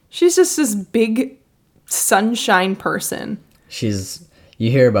this big sunshine person. You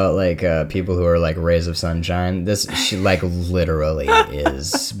hear about people who are like rays of sunshine. She literally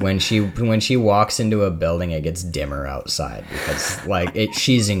is. When she walks into a building, it gets dimmer outside because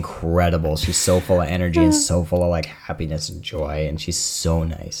she's incredible. She's so full of energy and so full of happiness and joy, and she's so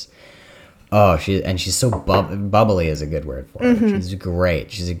nice. Oh, she's so bubbly is a good word for her. She's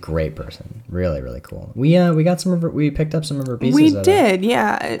great. She's a great person. Really, really cool. We got we picked up some of her pieces. We did,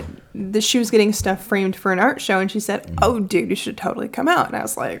 yeah. She was getting stuff framed for an art show, and she said, "Oh, dude, you should totally come out." And I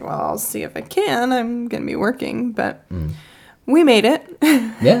was like, "Well, I'll see if I can. I'm gonna be working," but we made it.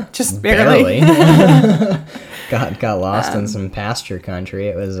 Yeah, just barely. got lost in some pasture country.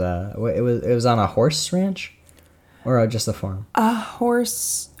 It was on a horse ranch, or just a farm. A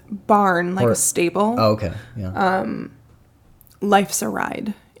horse barn, a stable. Oh, okay. Yeah. Life's a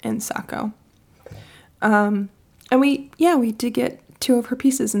Ride in Saco. And we did get 2 of her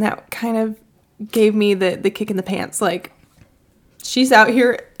pieces, and that kind of gave me the kick in the pants. Like, she's out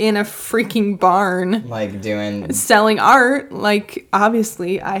here in a freaking barn. Like, selling art. Like,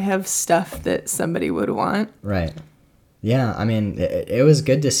 obviously, I have stuff that somebody would want. Right. Yeah, I mean, it was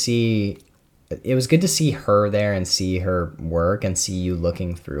good to see... It was good to see her there and see her work and see you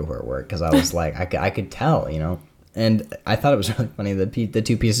looking through her work, because I was like, I could tell, you know? And I thought it was really funny. The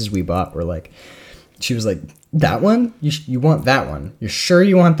 2 pieces we bought were like... She was like, that one? You want that one? You're sure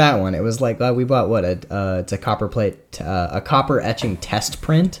you want that one? It was like, we bought what? It's a copper plate, a copper etching test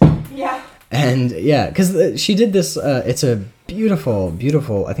print. Yeah. And yeah, because she did this, it's a beautiful,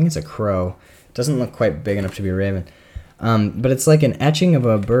 beautiful, I think it's a crow. It doesn't look quite big enough to be a raven. But it's like an etching of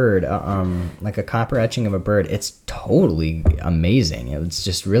a bird, like a copper etching of a bird. It's totally amazing. It was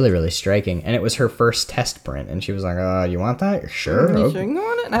just really, really striking. And it was her first test print. And she was like, you want that? You're sure? You sure you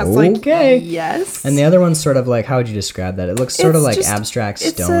want it? And I was like, yes. And the other one's sort of like, how would you describe that? It looks sort of like abstract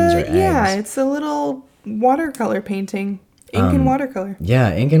stones or eggs. Yeah, it's a little watercolor painting. Ink and watercolor.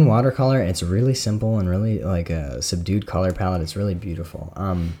 Yeah, ink and watercolor. It's really simple and really like a subdued color palette. It's really beautiful.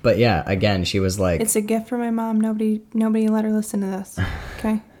 But yeah, again, she was like, it's a gift from my mom. Nobody let her listen to this.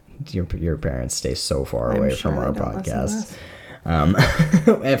 Okay. Your parents stay so far away from our podcast.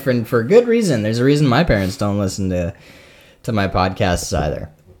 And for good reason. There's a reason my parents don't listen to my podcasts either.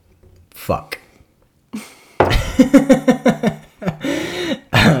 Fuck.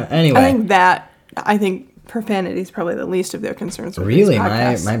 Anyway, I think profanity is probably the least of their concerns with really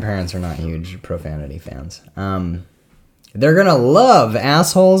my parents are not huge profanity fans. They're gonna love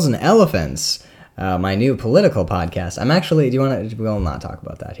Assholes and Elephants, my new political podcast. I'm actually, we'll not talk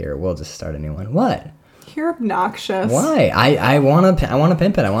about that here, we'll just start a new one. What? You're obnoxious. Why? I want to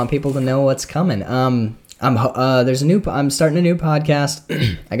pimp it. I want people to know what's coming. I'm starting a new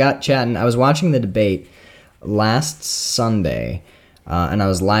podcast. I got chatting, I was watching the debate last Sunday. And I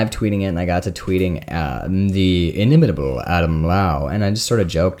was live tweeting it, and I got to tweeting the inimitable Adam Lau, and I just sort of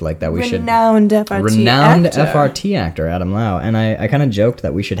joked like that we renowned FRT actor Adam Lau, and I kind of joked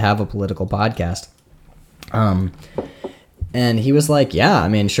that we should have a political podcast. And he was like, "Yeah, I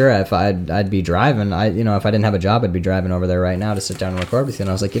mean, sure. If I'd be driving, if I didn't have a job, I'd be driving over there right now to sit down and record with you." And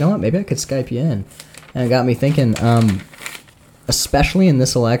I was like, "You know what? Maybe I could Skype you in." And it got me thinking, especially in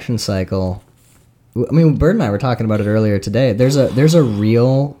this election cycle. I mean, Bird and I were talking about it earlier today. There's a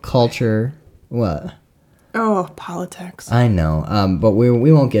real culture. What? Oh, politics. I know, but we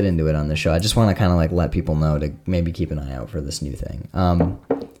won't get into it on the show. I just want to kind of like let people know to maybe keep an eye out for this new thing.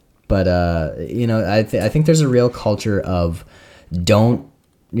 But I think there's a real culture of don't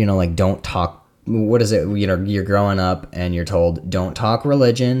talk. What is it? You're growing up and you're told don't talk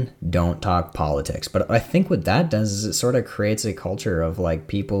religion, don't talk politics. But I think what that does is it sort of creates a culture of like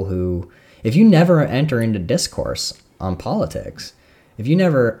people who, if you never enter into discourse on politics, if you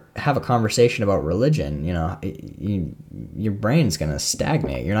never have a conversation about religion, your brain's going to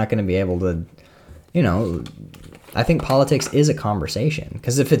stagnate. You're not going to be able to, I think politics is a conversation.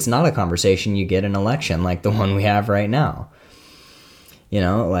 Because if it's not a conversation, you get an election like the one we have right now.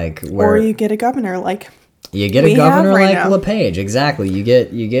 Or you get a governor like LePage. Exactly. You get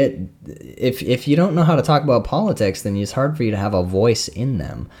if you don't know how to talk about politics, then it's hard for you to have a voice in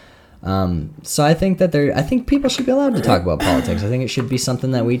them. So I think people should be allowed to talk about politics. I think it should be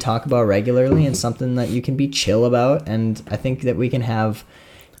something that we talk about regularly and something that you can be chill about. And I think that we can have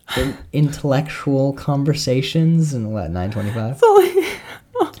intellectual conversations. And 9:25?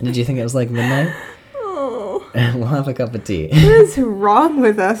 Did you think it was like midnight? Oh. We'll have a cup of tea. What is wrong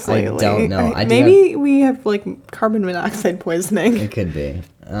with us lately? I don't know. Maybe we have like carbon monoxide poisoning. It could be.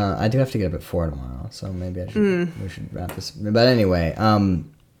 I do have to get up at 4 tomorrow, so maybe we should wrap this. But anyway,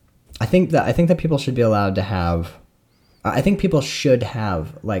 I think that people should be allowed to have. I think people should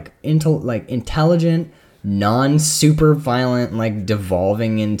have intelligent, non-super violent, like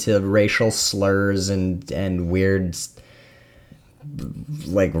devolving into racial slurs and weird,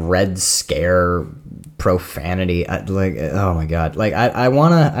 like Red Scare profanity. Oh my god!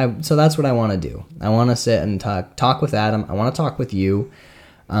 So that's what I want to do. I want to sit and talk with Adam. I want to talk with you.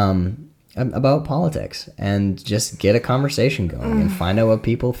 About politics and just get a conversation going and find out what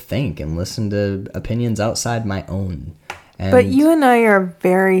people think and listen to opinions outside my own. But you and I are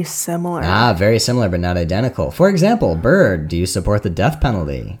very similar. Very similar, but not identical. For example, Bird, do you support the death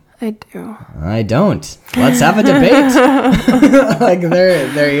penalty? I do. I don't. Let's have a debate.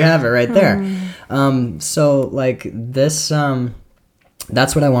 There you have it right there. So like this,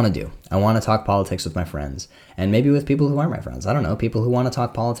 that's what I want to do. I want to talk politics with my friends and maybe with people who aren't my friends. I don't know, people who want to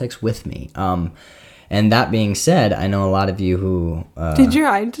talk politics with me. And that being said, I know a lot of you who... did your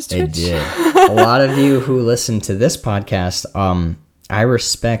eye just twitch? It did. A lot of you who listen to this podcast, I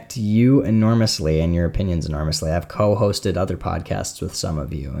respect you enormously and your opinions enormously. I've co-hosted other podcasts with some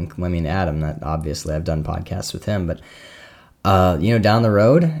of you. And I mean, Adam, that obviously I've done podcasts with him. But, down the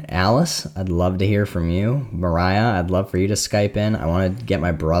road, Alice, I'd love to hear from you. Mariah, I'd love for you to Skype in. I want to get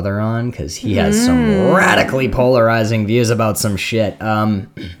my brother on because he has some radically polarizing views about some shit.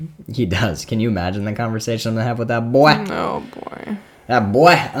 He does. Can you imagine the conversation I'm going to have with that boy? Oh, boy. That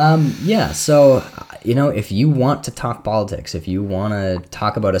boy. Yeah, so, if you want to talk politics, if you want to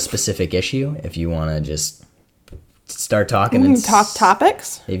talk about a specific issue, if you want to just start talking... We can talk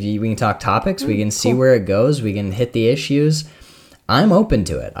topics? We can talk topics. We can see where it goes. We can hit the issues. I'm open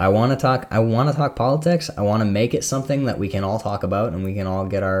to it. I want to talk politics. I want to make it something that we can all talk about and we can all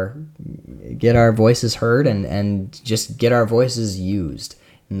get our voices heard and just get our voices used.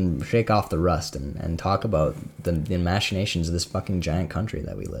 And shake off the rust and talk about the machinations of this fucking giant country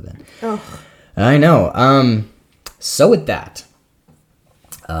that we live in. Oh. I know. So with that,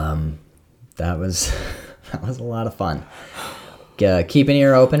 that was a lot of fun. Keep an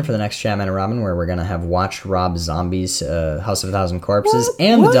ear open for the next Chatman and Robin, where we're gonna have watched Rob Zombie's House of a Thousand Corpses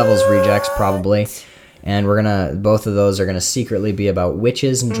and The Devil's Rejects probably, and both of those are gonna secretly be about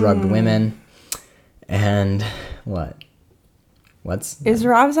witches and drugged women, and what? Is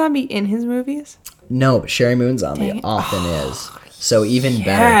Rob Zombie in his movies? No, but Sherry Moon Zombie often is. So even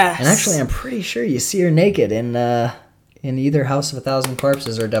better. And actually, I'm pretty sure you see her naked in either House of a Thousand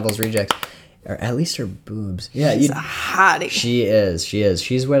Corpses or Devil's Rejects, or at least her boobs. Yeah, she's a hottie. She is.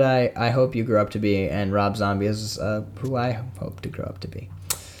 She's what I hope you grow up to be, and Rob Zombie is who I hope to grow up to be.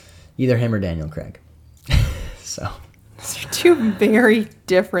 Either him or Daniel Craig. So. Those are two very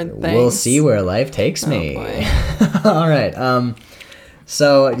different things. We'll see where life takes me. All right.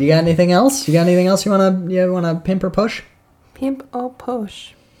 So, you got anything else? You wanna pimp or push? Pimp or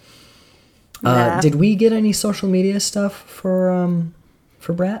push? Did we get any social media stuff for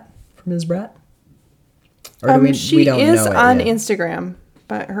Brat, for Ms. Brat? Or she is on Instagram,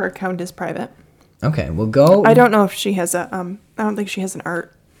 but her account is private. Okay, we'll go. I don't know if she has I don't think she has an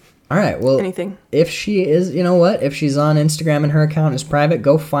art. All right, well, anything. If she is, you know what? If she's on Instagram and her account is private,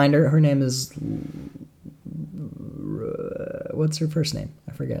 go find her. Her name is... what's her first name?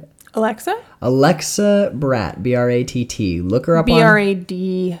 I forget. Alexa Bratt, B-R-A-T-T. Look her up on...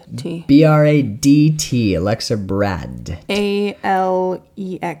 B-R-A-D-T. B-R-A-D-T, Alexa Bratt. A-L-E-X-A.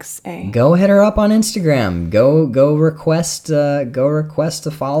 Go hit her up on Instagram. Go request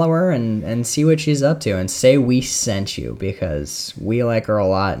a follower and see what she's up to and say we sent you because we like her a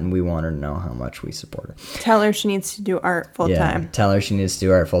lot and we want her to know how much we support her. Tell her she needs to do art full time. Tell her she needs to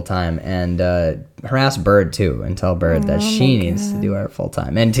do art full time and harass Bird too and tell Bird that she needs to do art full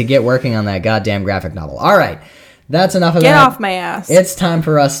time and to get working on that goddamn graphic novel. All right, that's enough of that. Get off my ass. It's time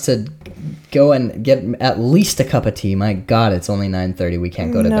for us to go and get at least a cup of tea. My God, it's only 9:30. We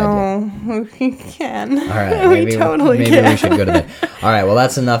can't go to bed yet. No, we can. All right, maybe we should go to bed. All right, well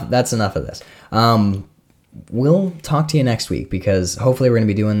that's enough. That's enough of this. We'll talk to you next week because hopefully we're going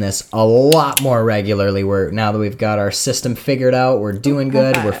to be doing this a lot more regularly. Now that we've got our system figured out, we're doing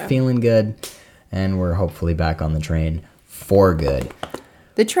good, we're feeling good, and we're hopefully back on the train for good.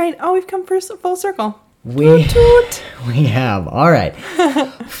 The train. Oh, we've come full circle. We have. All right.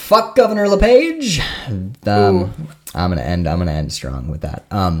 Fuck Governor LePage. I'm gonna end strong with that.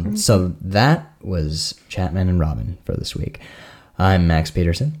 So that was Chatman and Robin for this week. I'm Max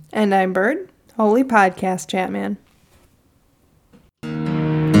Peterson. And I'm Bird. Holy podcast, Chatman.